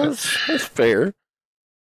 That's fair.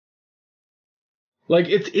 Like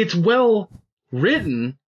it's well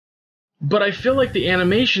written, but I feel like the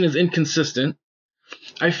animation is inconsistent.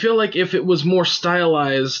 I feel like if it was more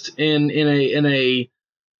stylized in a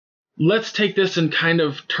let's take this and kind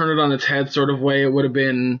of turn it on its head sort of way, it would have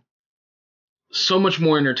been so much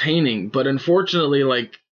more entertaining. But unfortunately,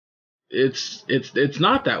 like it's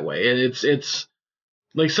not that way. And it's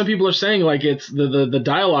like some people are saying, like it's the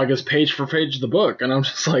dialogue is page for page of the book, and I'm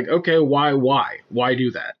just like, okay, why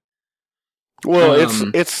do that? Well,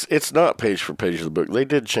 it's not page for page of the book. They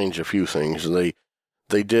did change a few things.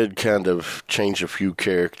 They did kind of change a few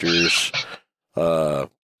characters,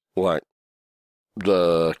 like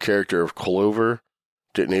the character of Clover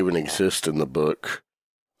didn't even exist in the book.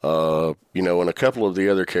 And a couple of the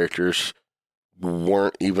other characters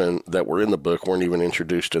that were in the book weren't even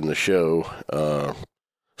introduced in the show.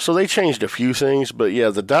 So they changed a few things, but yeah,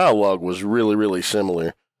 the dialogue was really, really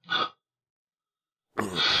similar.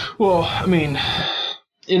 Well, I mean,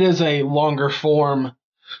 it is a longer form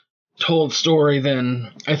told story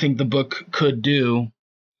than I think the book could do,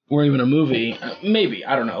 or even a movie. Maybe,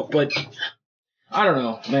 I don't know, but I don't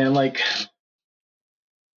know, man. Like,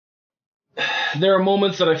 there are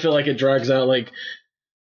moments that I feel like it drags out, like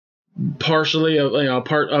partially,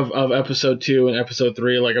 part of episode 2 and episode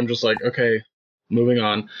 3. Like, I'm just like, okay, moving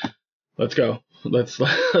on. Let's go. This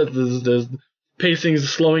pacing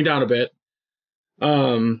is slowing down a bit.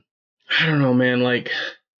 I don't know, man. Like,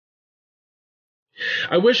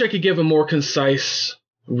 I wish I could give a more concise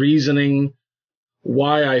reasoning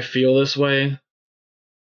why I feel this way.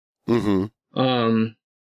 Mm-hmm.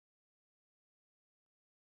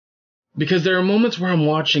 Because there are moments where I'm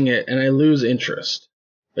watching it and I lose interest.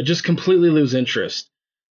 I just completely lose interest.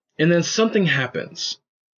 And then something happens.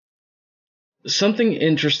 Something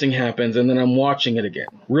interesting happens, and then I'm watching it again,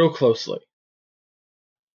 real closely.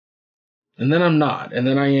 And then I'm not, and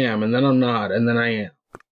then I am, and then I'm not, and then I am.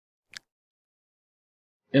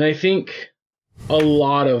 And I think a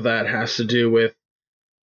lot of that has to do with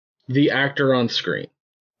the actor on screen.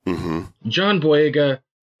 Mm-hmm. John Boyega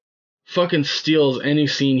fucking steals any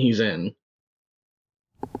scene he's in.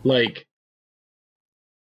 Like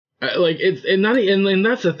it's and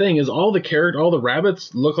that's the thing, is all the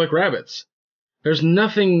rabbits look like rabbits. There's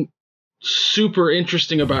nothing super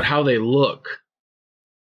interesting about how they look.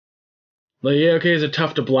 Like, yeah, okay, he's a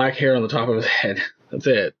tuft of black hair on the top of his head. That's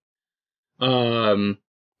it. Well,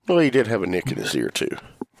 he did have a nick in his ear, too.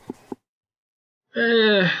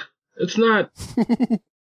 It's not...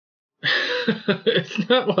 it's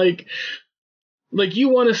not like you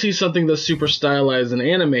want to see something that's super stylized and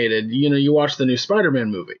animated. You watch the new Spider-Man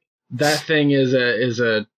movie. That thing is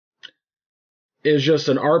just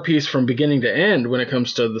an art piece from beginning to end when it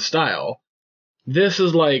comes to the style. This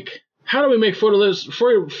is like, how do we make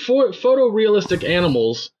photorealistic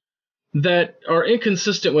animals that are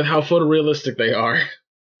inconsistent with how photorealistic they are?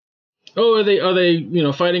 Oh, are they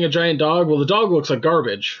fighting a giant dog? Well, the dog looks like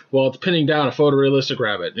garbage while it's pinning down a photorealistic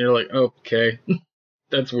rabbit. And you're like, okay,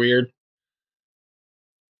 that's weird.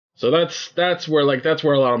 So that's where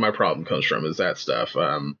a lot of my problem comes from, is that stuff.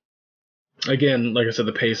 Again, like I said,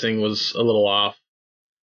 the pacing was a little off.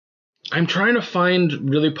 I'm trying to find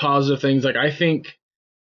really positive things. Like, I think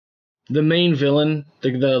the main villain,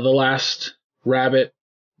 the last rabbit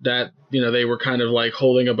that, they were kind of like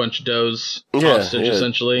holding a bunch of does hostage,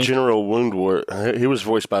 essentially. General Woundwort. He was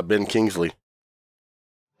voiced by Ben Kingsley.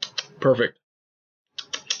 Perfect.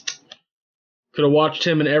 Could have watched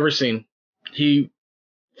him in every scene. He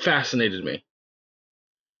fascinated me.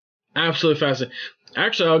 Absolutely fascinating.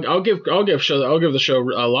 Actually, I'll give the show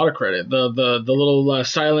a lot of credit. The little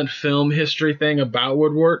silent film history thing about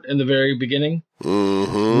Woodward in the very beginning.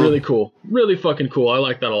 Mm-hmm. Really cool. Really fucking cool. I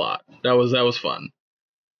like that a lot. That was fun.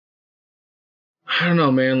 I don't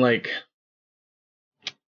know, man. Like,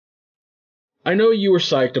 I know you were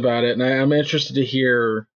psyched about it, and I'm interested to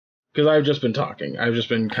hear, because I've just been talking. I've just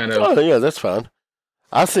been kind of... Oh, yeah, that's fine.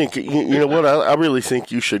 I think, you know what, I really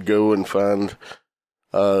think you should go and find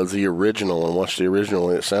the original and watch the original,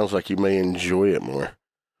 and it sounds like you may enjoy it more.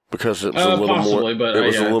 Because it was a little more... But, it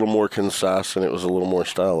was a little more concise, and it was a little more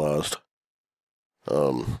stylized.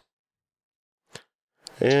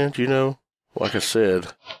 And, like I said,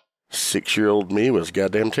 6-year-old me was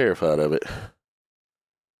goddamn terrified of it.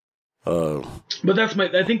 But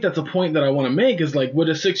I think that's a point that I want to make is like, would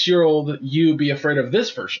a 6-year-old you be afraid of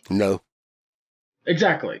this version? No.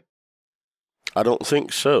 Exactly. I don't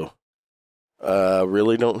think so. I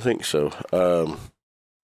really don't think so.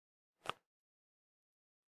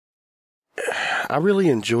 I really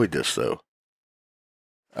enjoyed this, though.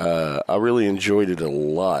 I really enjoyed it a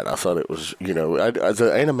lot. I thought it was,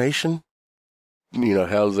 the animation,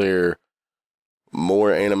 how they're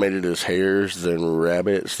more animated as hares than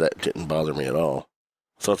rabbits, that didn't bother me at all.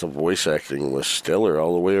 I thought the voice acting was stellar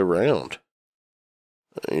all the way around.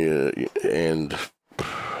 Yeah, and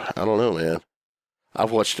I don't know, man.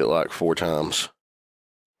 I've watched it like 4 times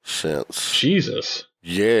since. Jesus.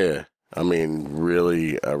 Yeah. I mean,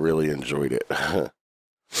 I really enjoyed it.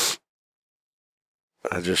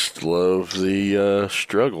 I just love the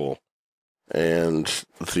struggle and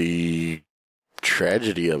the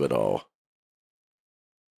tragedy of it all.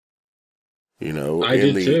 I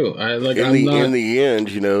did too. In the end,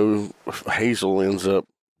 Hazel ends up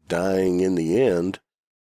dying in the end,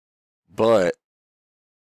 but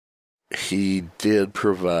he did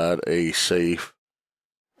provide a safe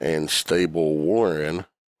and stable Warren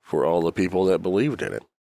for all the people that believed in him.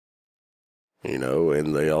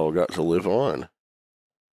 And they all got to live on.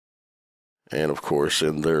 And of course,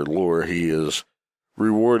 in their lore, he is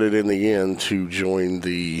rewarded in the end to join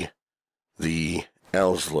the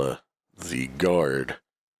Alzla, the guard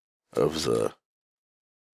of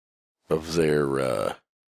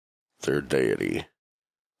their deity,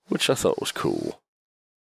 which I thought was cool.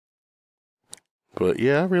 But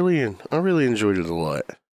yeah, I really enjoyed it a lot.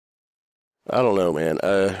 I don't know, man.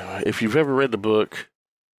 If you've ever read the book,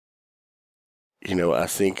 I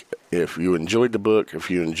think if you enjoyed the book, if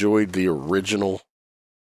you enjoyed the original,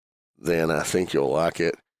 then I think you'll like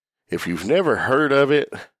it. If you've never heard of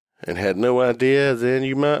it and had no idea, then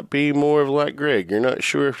you might be more of like Greg. You're not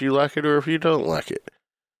sure if you like it or if you don't like it.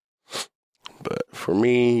 But for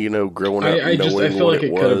me, growing up, I feel what like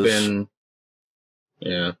it could have been.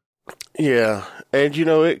 Yeah. Yeah, and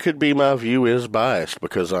it could be my view is biased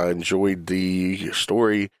because I enjoyed the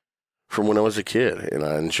story from when I was a kid, and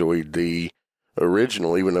I enjoyed the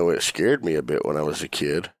original, even though it scared me a bit when I was a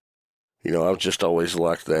kid. I've just always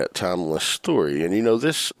liked that timeless story, and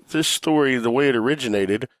this story, the way it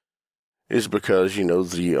originated, is because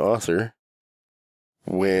the author,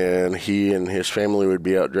 when he and his family would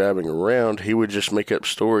be out driving around, he would just make up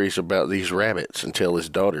stories about these rabbits and tell his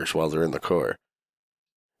daughters while they're in the car.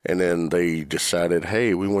 And then they decided,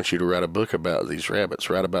 hey, we want you to write a book about these rabbits,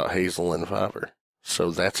 write about Hazel and Fiver. So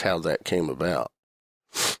that's how that came about.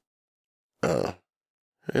 And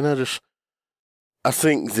I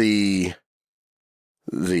think the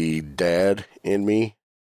dad in me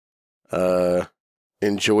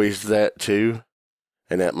enjoys that too.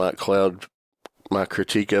 And that might cloud my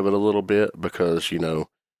critique of it a little bit because,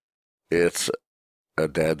 it's a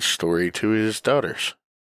dad's story to his daughters.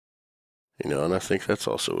 And I think that's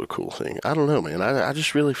also a cool thing. I don't know, man. I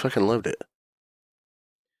just really fucking loved it.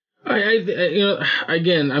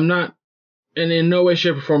 Again, I'm not, and in no way,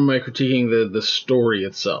 shape, or form am I critiquing the story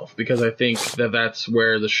itself, because I think that's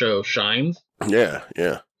where the show shines. Yeah,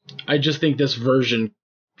 yeah. I just think this version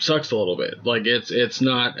sucks a little bit. Like, it's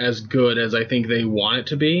not as good as I think they want it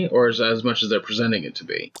to be, or as much as they're presenting it to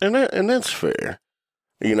be. And that's fair.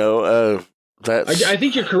 That's... I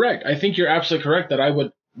think you're correct. I think you're absolutely correct that I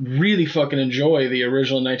would really fucking enjoy the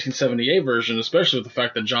original 1978 version, especially with the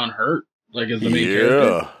fact that John Hurt is the main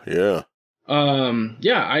character. Yeah.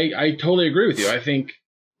 Yeah, I totally agree with you. I think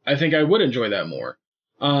I would enjoy that more.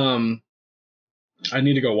 I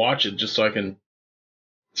need to go watch it just so I can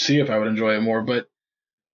see if I would enjoy it more, but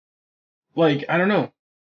I don't know.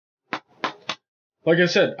 Like I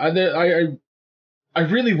said, I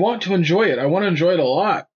really want to enjoy it. I want to enjoy it a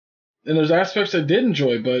lot. And there's aspects I did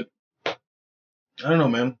enjoy, but I don't know,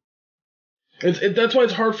 man. That's why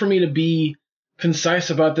it's hard for me to be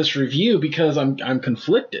concise about this review, because I'm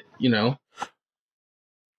conflicted, No,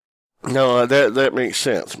 that makes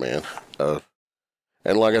sense, man.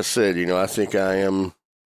 And like I said, I think I am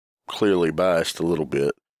clearly biased a little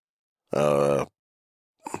bit. But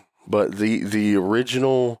the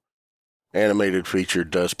original animated feature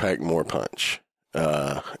does pack more punch.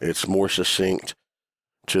 It's more succinct,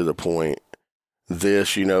 to the point.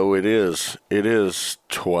 This, it is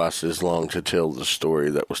twice as long to tell the story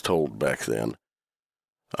that was told back then.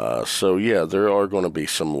 So yeah, there are going to be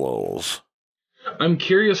some lulls. I'm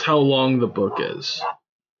curious how long the book is.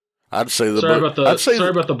 I'd say sorry about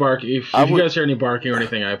the barking. If you guys hear any barking or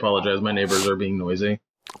anything, I apologize. My neighbors are being noisy.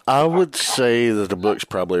 I would say that the book's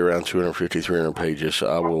probably around 250, 300 pages. So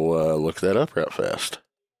I will look that up right fast.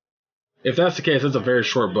 If that's the case, it's a very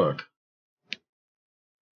short book.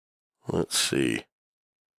 Let's see.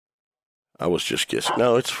 I was just guessing.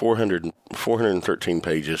 No, it's 413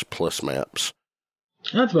 pages plus maps.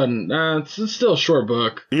 That's about. It's still a short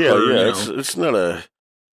book. Yeah, for, yeah. It's not a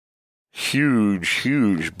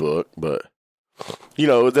huge book, but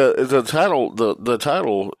the title,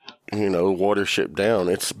 Watership Down.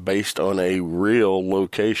 It's based on a real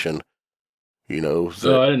location. I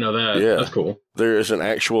didn't know that. Yeah, that's cool. There is an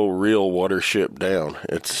actual real Watership Down.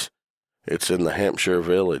 It's in the Hampshire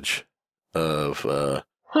village of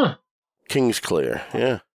Kingsclear.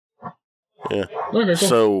 Yeah. Yeah. Okay, cool.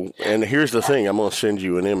 So, and here's the thing. I'm going to send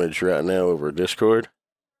you an image right now over Discord.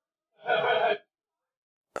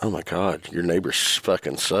 Oh my God, your neighbors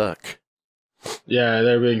fucking suck. Yeah,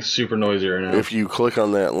 they're being super noisy right now. If you click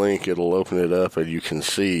on that link, it'll open it up and you can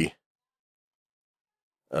see,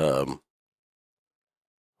 well.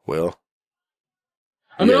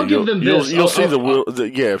 I mean, I'll give them this. You'll see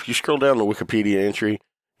if you scroll down the Wikipedia entry,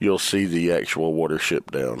 you'll see the actual Watership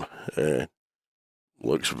Down.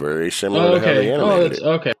 Looks very similar to how they animated it.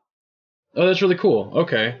 Okay. Oh, that's really cool.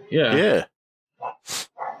 Okay, yeah. Yeah.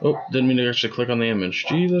 Oh, didn't mean to actually click on the image.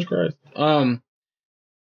 Jesus Christ. Yeah,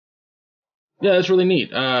 that's really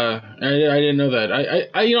neat. I didn't know that.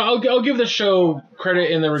 I'll give the show credit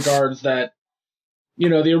in the regards that,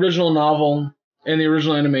 the original novel and the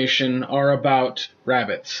original animation are about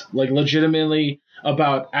rabbits, like legitimately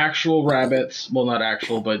about actual rabbits. Well, not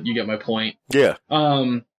actual, but you get my point. Yeah.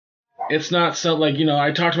 It's not something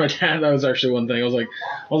I talked to my dad. That was actually one thing. I was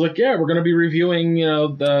like, yeah, we're going to be reviewing,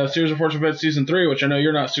 the Series of Fortune Pets Season 3, which I know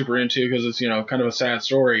you're not super into because it's, kind of a sad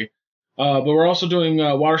story. But we're also doing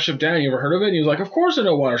Watership Down. You ever heard of it? And he was like, of course I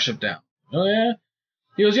know Watership Down. Oh, yeah?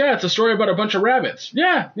 He goes, yeah, it's a story about a bunch of rabbits.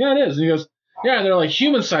 Yeah, it is. And he goes, yeah, they're like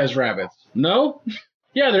human-sized rabbits. No?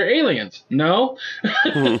 Yeah, they're aliens. No?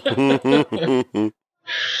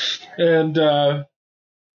 And,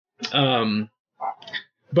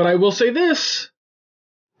 but I will say this.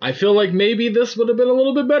 I feel like maybe this would have been a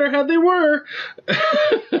little bit better had they were.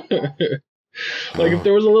 Like if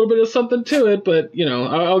there was a little bit of something to it, but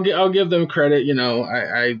I'll give them credit.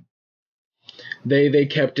 They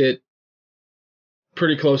kept it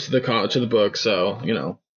pretty close to the book, so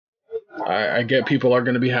I get people are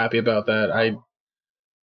going to be happy about that. I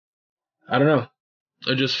don't know.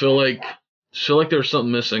 I just feel like there was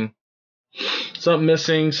something missing.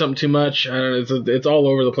 Something too much. I don't know. It's all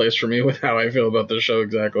over the place for me with how I feel about this show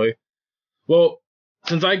exactly. Well,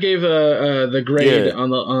 since I gave the grade on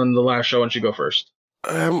the last show, why don't you go first?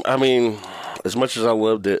 I mean, as much as I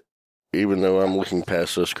loved it, even though I'm looking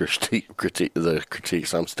past those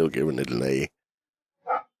critiques, I'm still giving it an A.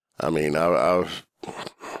 I mean, I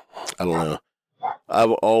don't know.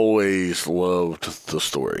 I've always loved the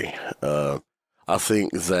story. I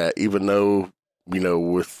think that even though,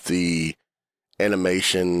 with the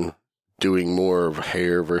animation doing more of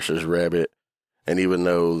hare versus rabbit, and even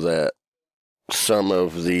though that some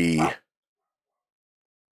of the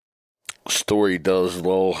story does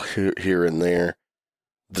lull here and there,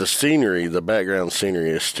 the scenery, the background scenery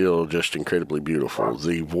is still just incredibly beautiful.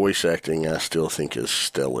 The voice acting I still think is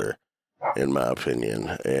stellar, in my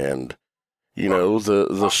opinion. And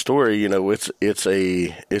the story, it's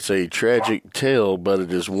a tragic tale, but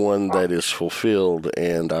it is one that is fulfilled,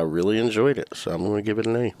 and I really enjoyed it. So I'm going to give it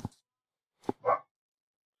an A.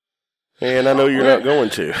 And I know you're not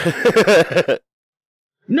going to.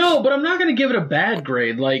 No, but I'm not going to give it a bad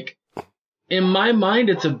grade. Like, in my mind,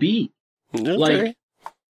 it's a B. Okay.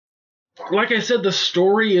 Like I said, the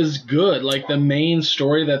story is good. Like, the main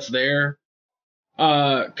story that's there.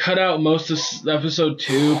 Cut out most of episode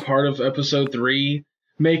 2, part of episode 3.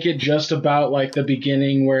 Make it just about, like, the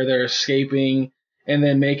beginning where they're escaping. And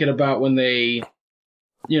then make it about when they,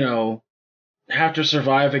 have to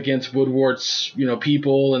survive against Woodwart's,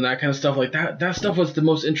 people and that kind of stuff. Like, that stuff was the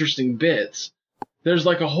most interesting bits. There's,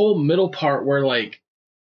 like, a whole middle part where, like,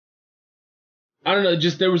 I don't know,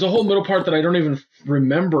 just there was a whole middle part that I don't even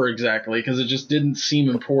remember exactly because it just didn't seem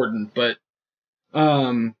important. But,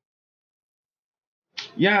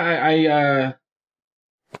 yeah,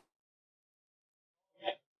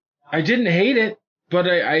 I didn't hate it, but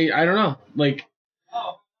I don't know. Like,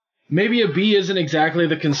 maybe a B isn't exactly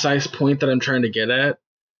the concise point that I'm trying to get at.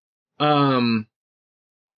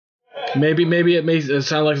 Maybe it may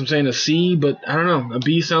sound like I'm saying a C, but I don't know. A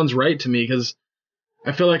B sounds right to me because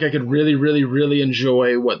I feel like I could really, really, really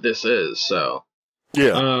enjoy what this is. So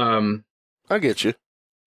yeah, I get you.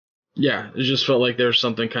 Yeah, it just felt like there's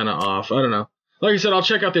something kind of off. I don't know. like I said, I'll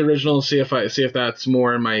check out the original and see if that's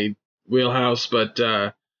more in my wheelhouse. But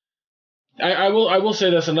I will say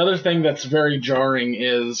this. Another thing that's very jarring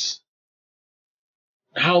is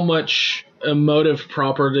how much emotion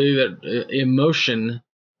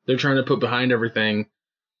they're trying to put behind everything,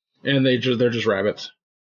 and they're just rabbits.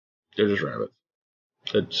 They're just rabbits.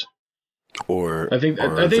 I think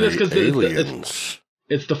that's because aliens.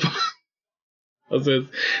 It's the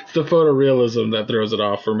photorealism that throws it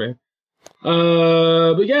off for me.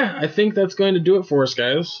 But yeah, I think that's going to do it for us,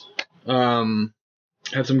 guys.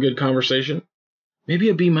 Had some good conversation. Maybe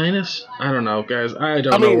a B-. I don't know, guys. I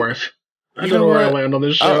don't know where I land on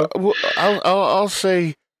this show. I'll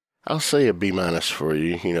say a B- for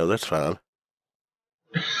you. You know, that's fine.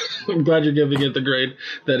 I'm glad you're giving it the grade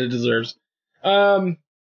that it deserves.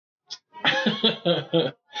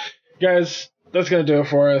 Guys, that's going to do it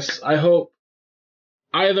for us. I hope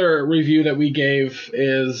either review that we gave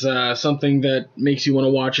is something that makes you want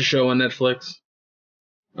to watch a show on Netflix.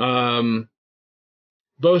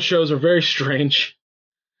 Both shows are very strange.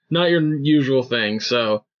 Not your usual thing,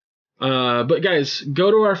 so... but guys,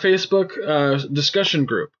 go to our Facebook discussion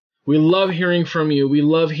group. We love hearing from you. We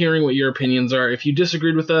love hearing what your opinions are. If you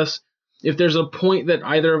disagreed with us, if there's a point that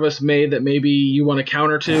either of us made that maybe you want to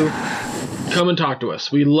counter to, come and talk to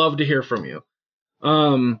us. We love to hear from you.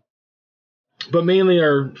 But mainly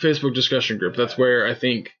our Facebook discussion group. That's where I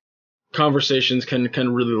think conversations can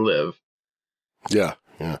really live. Yeah.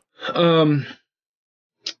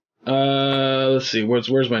 Let's see.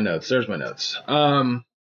 Where's my notes? There's my notes.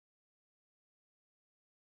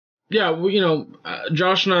 Yeah, well,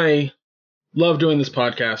 Josh and I love doing this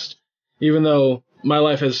podcast, even though my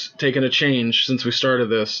life has taken a change since we started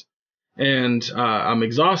this, and I'm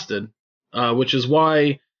exhausted, which is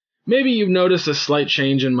why maybe you've noticed a slight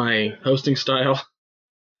change in my hosting style,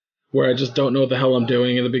 where I just don't know what the hell I'm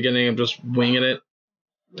doing in the beginning. I'm just winging it.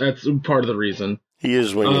 That's part of the reason. He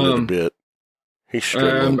is winging it a bit. He's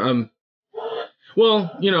struggling.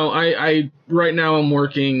 Well, I right now I'm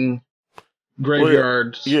working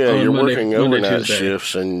graveyards. Well, yeah, you're working overnight Tuesday.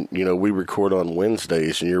 shifts, and we record on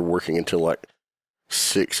Wednesdays, and you're working until like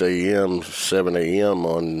 6 a.m., 7 a.m.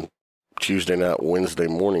 on Tuesday night, Wednesday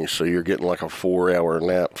morning. So you're getting like a 4-hour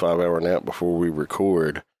nap, 5-hour nap before we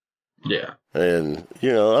record. Yeah, and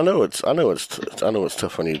I know it's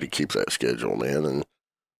tough on you to keep that schedule, man. And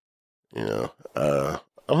I'm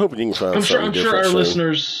hoping you can find something different. I'm sure our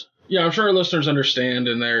listeners. Yeah, I'm sure our listeners understand,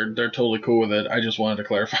 and they're totally cool with it. I just wanted to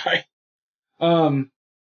clarify. It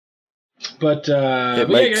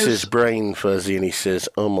makes his brain fuzzy, and he says,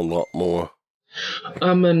 a lot more.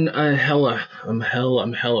 I'm hella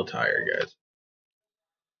tired,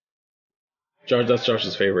 guys. That's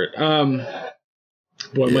Josh's favorite.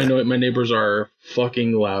 Boy, yeah. My neighbors are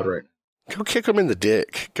fucking loud right now. Go kick them in the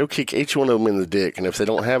dick. Go kick each one of them in the dick, and if they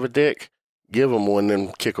don't have a dick, give them one,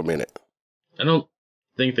 then kick them in it. I don't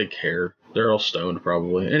think they care. They're all stoned,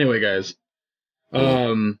 probably. Anyway, guys.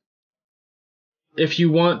 If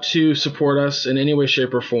you want to support us in any way,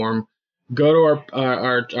 shape, or form, go to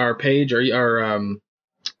our page, or our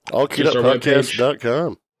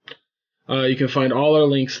allkeyedupodcast.com. You can find all our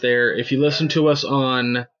links there. If you listen to us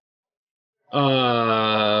on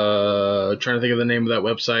trying to think of the name of that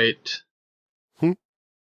website.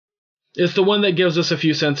 It's the one that gives us a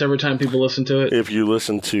few cents every time people listen to it. If you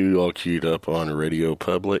listen to All Keyed Up on Radio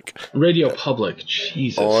Public,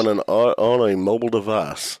 Jesus, on a mobile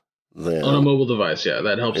device. Then, on a mobile device, yeah,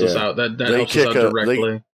 that helps us out. That helps us out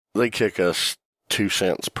directly. They kick us 2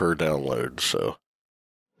 cents per download, so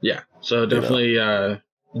yeah. So definitely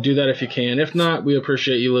do that if you can. If not, we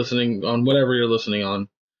appreciate you listening on whatever you're listening on.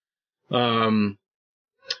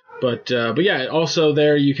 But yeah, also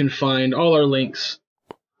there you can find all our links,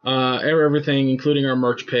 everything, including our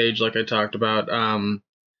merch page, like I talked about.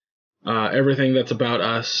 Everything that's about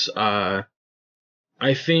us. I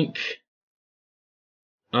think.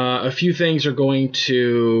 A few things are going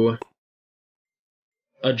to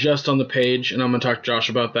adjust on the page, and I'm going to talk to Josh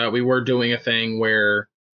about that. We were doing a thing where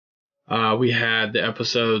we had the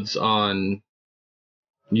episodes on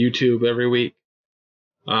YouTube every week,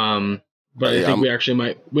 but I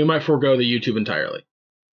think we might forego the YouTube entirely.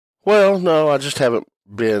 Well, no, I just haven't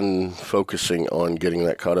been focusing on getting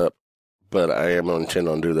that caught up, but I am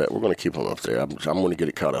intending on doing that. We're going to keep them up there. I'm going to get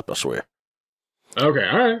it caught up, I swear. Okay,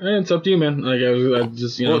 all right. It's up to you, man. Like I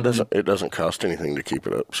just, Well, it doesn't cost anything to keep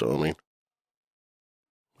it up. So I mean,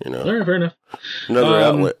 All right, fair enough. Another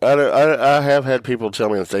outlet. I have had people tell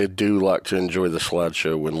me that they do like to enjoy the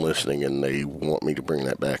slideshow when listening, and they want me to bring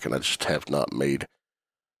that back, and I just have not made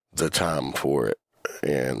the time for it.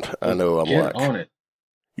 And I know I'm Get on it.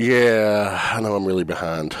 Yeah, I know I'm really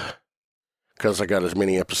behind. because I got as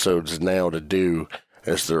many episodes now to do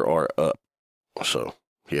as there are up. So,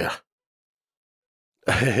 yeah.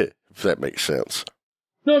 If that makes sense.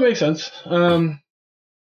 No, it makes sense.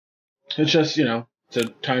 It's just, it's a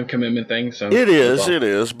time commitment thing. So it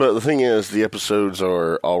is. But the thing is, the episodes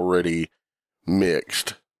are already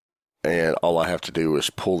mixed, and all I have to do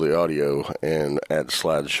is pull the audio and add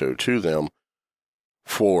slideshow to them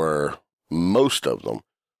for most of them.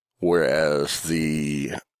 Whereas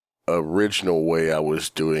the original way I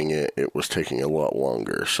was doing it, it was taking a lot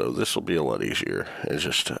longer. So this will be a lot easier. It's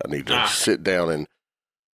just, I need to sit down and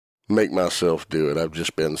make myself do it. I've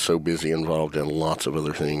just been so busy involved in lots of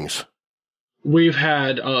other things. We've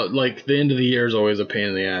had, the end of the year is always a pain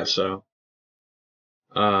in the ass, so.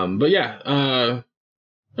 But yeah, all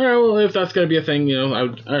right, well, if that's going to be a thing, all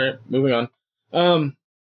right, moving on.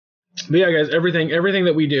 But yeah, guys, everything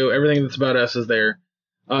that we do, everything that's about us is there.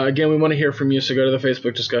 Again, we want to hear from you, so go to the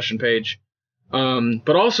Facebook discussion page.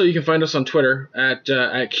 But also, you can find us on Twitter at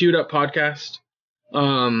Queued Up Podcast.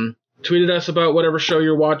 Tweet at us about whatever show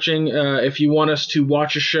you're watching. If you want us to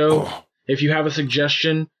watch a show, if you have a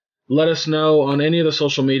suggestion, let us know on any of the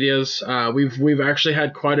social medias. We've actually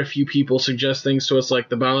had quite a few people suggest things to us, like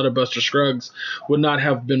The Ballad of Buster Scruggs would not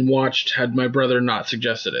have been watched had my brother not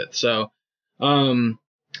suggested it. So,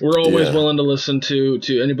 we're always willing to listen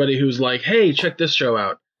to anybody who's like, hey, check this show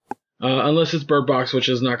out. Unless it's Bird Box, which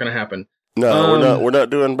is not going to happen. No, we're not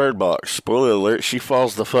doing Bird Box. Spoiler alert, she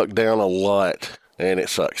falls the fuck down a lot, and it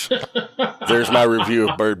sucks. There's my review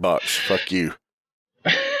of Bird Box. Fuck you.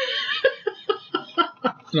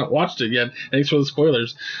 I've not watched it yet. Thanks for the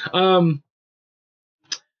spoilers.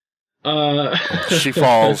 She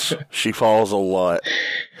falls a lot.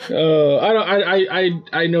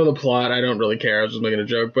 I know the plot. I don't really care. I was just making a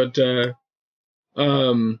joke, but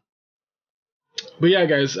yeah,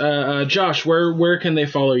 guys. Josh, where can they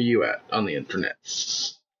follow you at on the internet?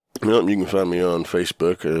 Well, you can find me on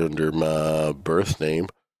Facebook under my birth name.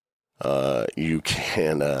 You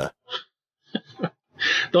can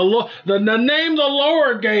the name the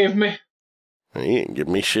Lord gave me. He didn't give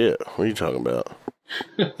me shit. What are you talking about?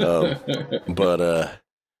 But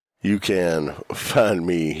you can find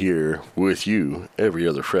me here with you every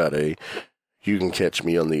other Friday. You can catch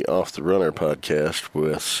me on the Off the Runner podcast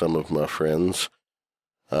with some of my friends,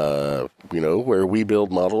 where we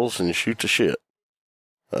build models and shoot the shit,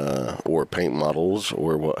 or paint models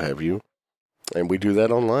or what have you. And we do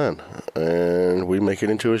that online, and we make it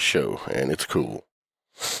into a show, and it's cool.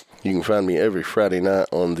 You can find me every Friday night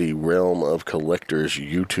on the Realm of Collectors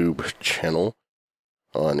YouTube channel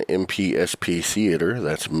on MPSP Theater,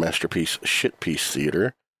 that's Masterpiece Shitpiece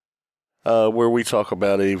Theater, where we talk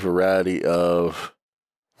about a variety of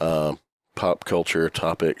pop culture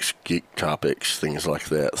topics, geek topics, things like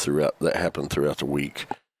that that happen throughout the week,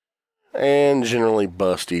 and generally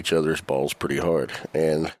bust each other's balls pretty hard.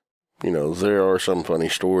 And, there are some funny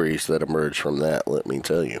stories that emerge from that, let me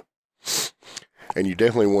tell you. And you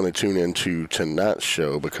definitely want to tune into tonight's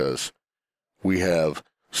show because we have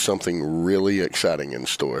something really exciting in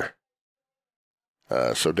store.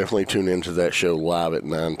 So definitely tune into that show live at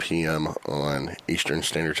 9 p.m. on Eastern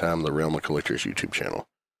Standard Time, the Realm of Collectors YouTube channel.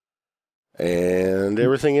 And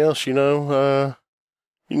everything else, you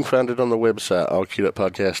can find it on the website,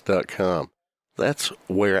 allqueueduppodcast.com. That's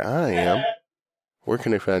where I am. Where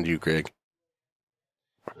can I find you, Greg?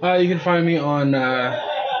 You can find me on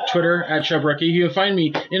Twitter at Chubrucky. You can find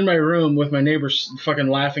me in my room with my neighbors fucking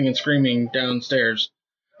laughing and screaming downstairs.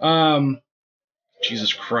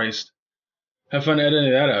 Jesus Christ. Have fun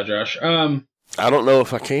editing that out, Josh. I don't know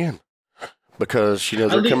if I can. Because,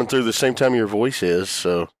 they're coming through the same time your voice is,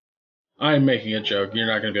 so. I'm making a joke. You're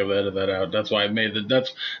not going to be able to edit that out. That's why I made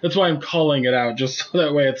that's why I'm calling it out, just so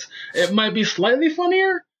that way it might be slightly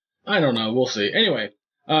funnier. I don't know. We'll see. Anyway,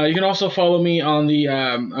 you can also follow me on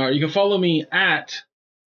the, you can follow me at,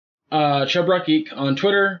 Chubrucky on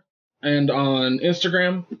Twitter and on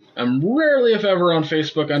Instagram. I'm rarely, if ever, on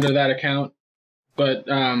Facebook under that account. But,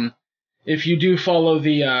 if you do follow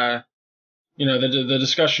the, the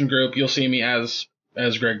discussion group, you'll see me as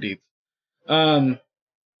Greg Dietz.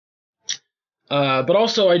 But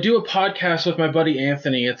also, I do a podcast with my buddy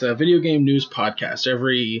Anthony. It's a video game news podcast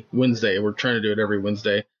every Wednesday. We're trying to do it every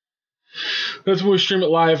Wednesday. That's when we stream it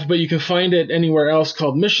live, but you can find it anywhere else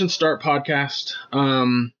called Mission Start Podcast.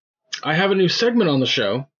 I have a new segment on the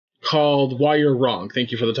show called Why You're Wrong.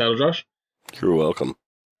 Thank you for the title, Josh. You're welcome.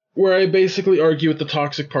 Where I basically argue with the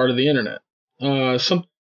toxic part of the internet. Something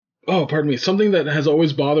that has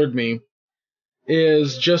always bothered me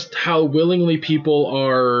is just how willingly people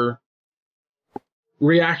are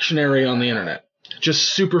reactionary on the internet. Just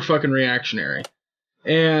super fucking reactionary.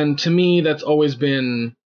 And to me, that's always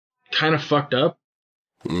been kind of fucked up.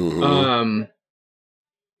 Mm-hmm.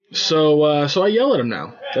 So I yell at him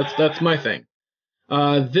now. That's my thing.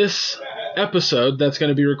 This episode that's going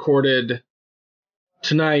to be recorded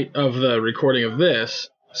tonight of the recording of this,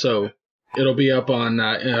 so it'll be up on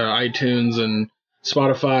iTunes and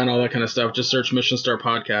Spotify and all that kind of stuff. Just search Mission Star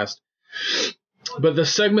Podcast. But the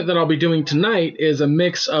segment that I'll be doing tonight is a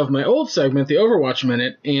mix of my old segment, the Overwatch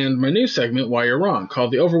Minute, and my new segment, Why You're Wrong,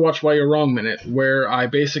 called the Overwatch Why You're Wrong Minute, where I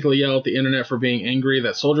basically yell at the internet for being angry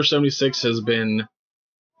that Soldier 76 has been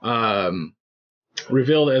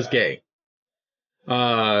revealed as gay.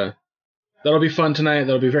 That'll be fun tonight.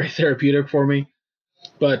 That'll be very therapeutic for me.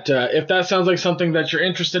 But if that sounds like something that you're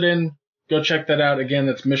interested in, go check that out. Again,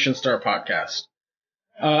 that's Mission Star Podcast.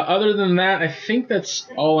 Other than that, I think that's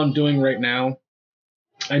all I'm doing right now.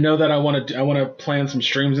 I know that I want to plan some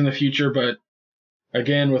streams in the future, but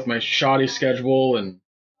again, with my shoddy schedule and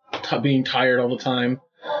being tired all the time,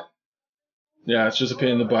 yeah, it's just a pain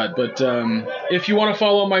in the butt. But if you want to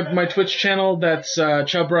follow my Twitch channel, that's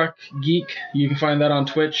Chubruck Geek. You can find that on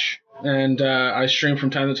Twitch, and I stream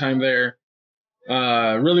from time to time there.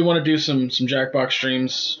 Really want to do some Jackbox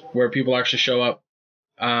streams where people actually show up.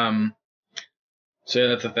 So yeah,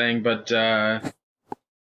 that's a thing. But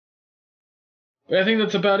I think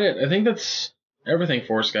that's about it. I think that's everything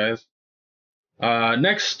for us, guys.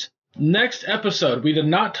 Next episode. We did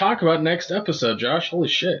not talk about next episode, Josh. Holy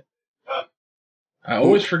shit. I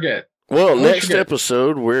always forget. Well, next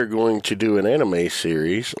episode, we're going to do an anime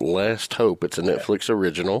series, Last Hope. It's a Netflix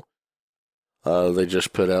original. They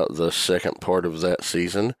just put out the second part of that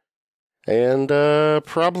season. And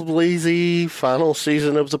probably the final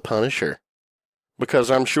season of The Punisher.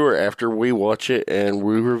 Because I'm sure after we watch it and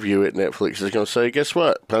we review it, Netflix is going to say, guess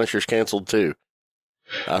what? Punisher's canceled too.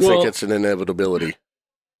 I think it's an inevitability.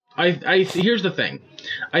 Here's the thing.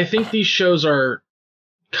 I think these shows are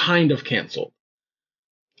kind of canceled.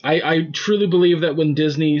 I truly believe that when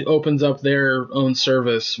Disney opens up their own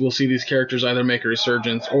service, we'll see these characters either make a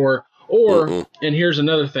resurgence or and here's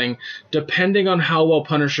another thing, depending on how well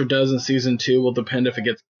Punisher does in season 2 will depend if it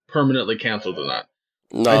gets permanently canceled or not.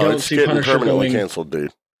 No, it's getting Punisher permanently canceled,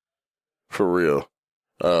 dude. For real.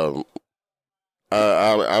 I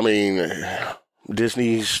mean,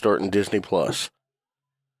 Disney's starting Disney Plus.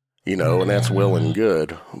 You know, and that's well and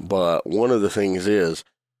good. But one of the things is,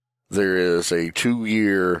 there is a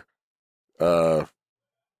 2-year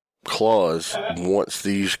clause. Once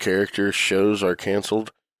these characters' shows are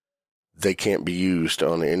canceled, they can't be used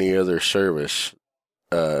on any other service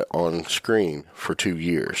on screen for 2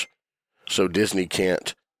 years. So Disney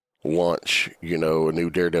can't launch, a new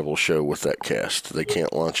Daredevil show with that cast. They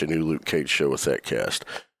can't launch a new Luke Cage show with that cast.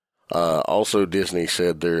 Also, Disney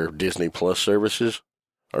said their Disney Plus services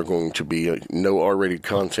are going to be no R-rated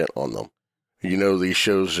content on them. These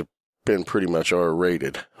shows have been pretty much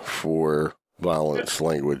R-rated for violence,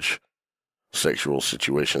 language, sexual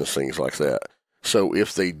situations, things like that. So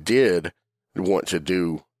if they did want to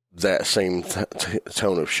do that same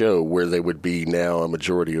tone of show where they would be now a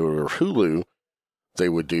majority over Hulu, they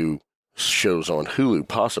would do shows on Hulu,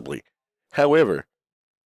 possibly. However,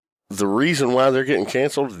 the reason why they're getting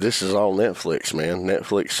canceled, this is all Netflix, man.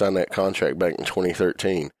 Netflix signed that contract back in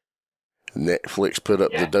 2013. Netflix put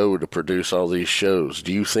up the dough to produce all these shows.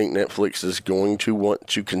 Do you think Netflix is going to want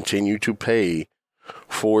to continue to pay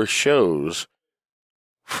for shows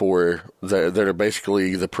that are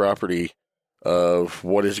basically the property of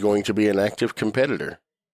what is going to be an active competitor?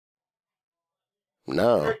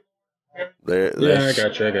 No. I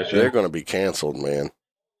got you. They're going to be canceled, man.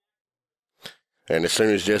 And as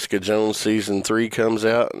soon as Jessica Jones season 3 comes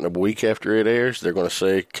out, and a week after it airs, they're going to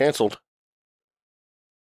say, canceled.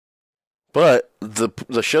 But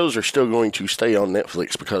the shows are still going to stay on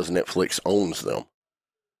Netflix because Netflix owns them.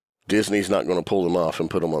 Disney's not going to pull them off and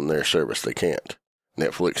put them on their service. They can't.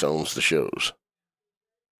 Netflix owns the shows.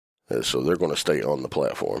 So they're going to stay on the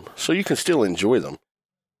platform. So you can still enjoy them.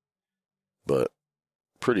 But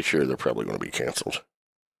pretty sure they're probably going to be canceled.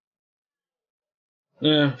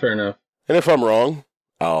 Yeah, fair enough. And if I'm wrong,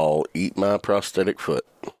 I'll eat my prosthetic foot.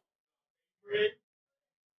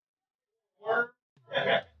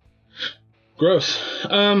 Gross.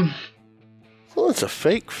 Well, it's a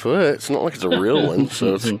fake foot. It's not like it's a real one,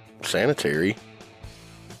 so it's sanitary.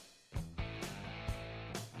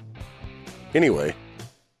 Anyway,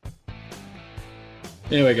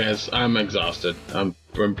 guys, I'm exhausted.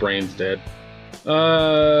 My brain's dead.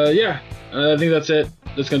 I think that's it.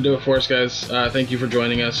 That's going to do it for us, guys. Thank you for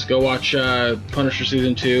joining us. Go watch Punisher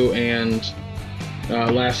Season 2 and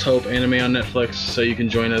Last Hope anime on Netflix so you can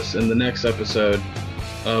join us in the next episode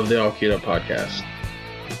of the All Queued Up Podcast.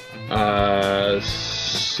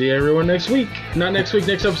 See everyone next week. Not next week,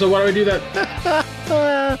 next episode. Why do I do that?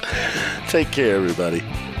 Take care, everybody.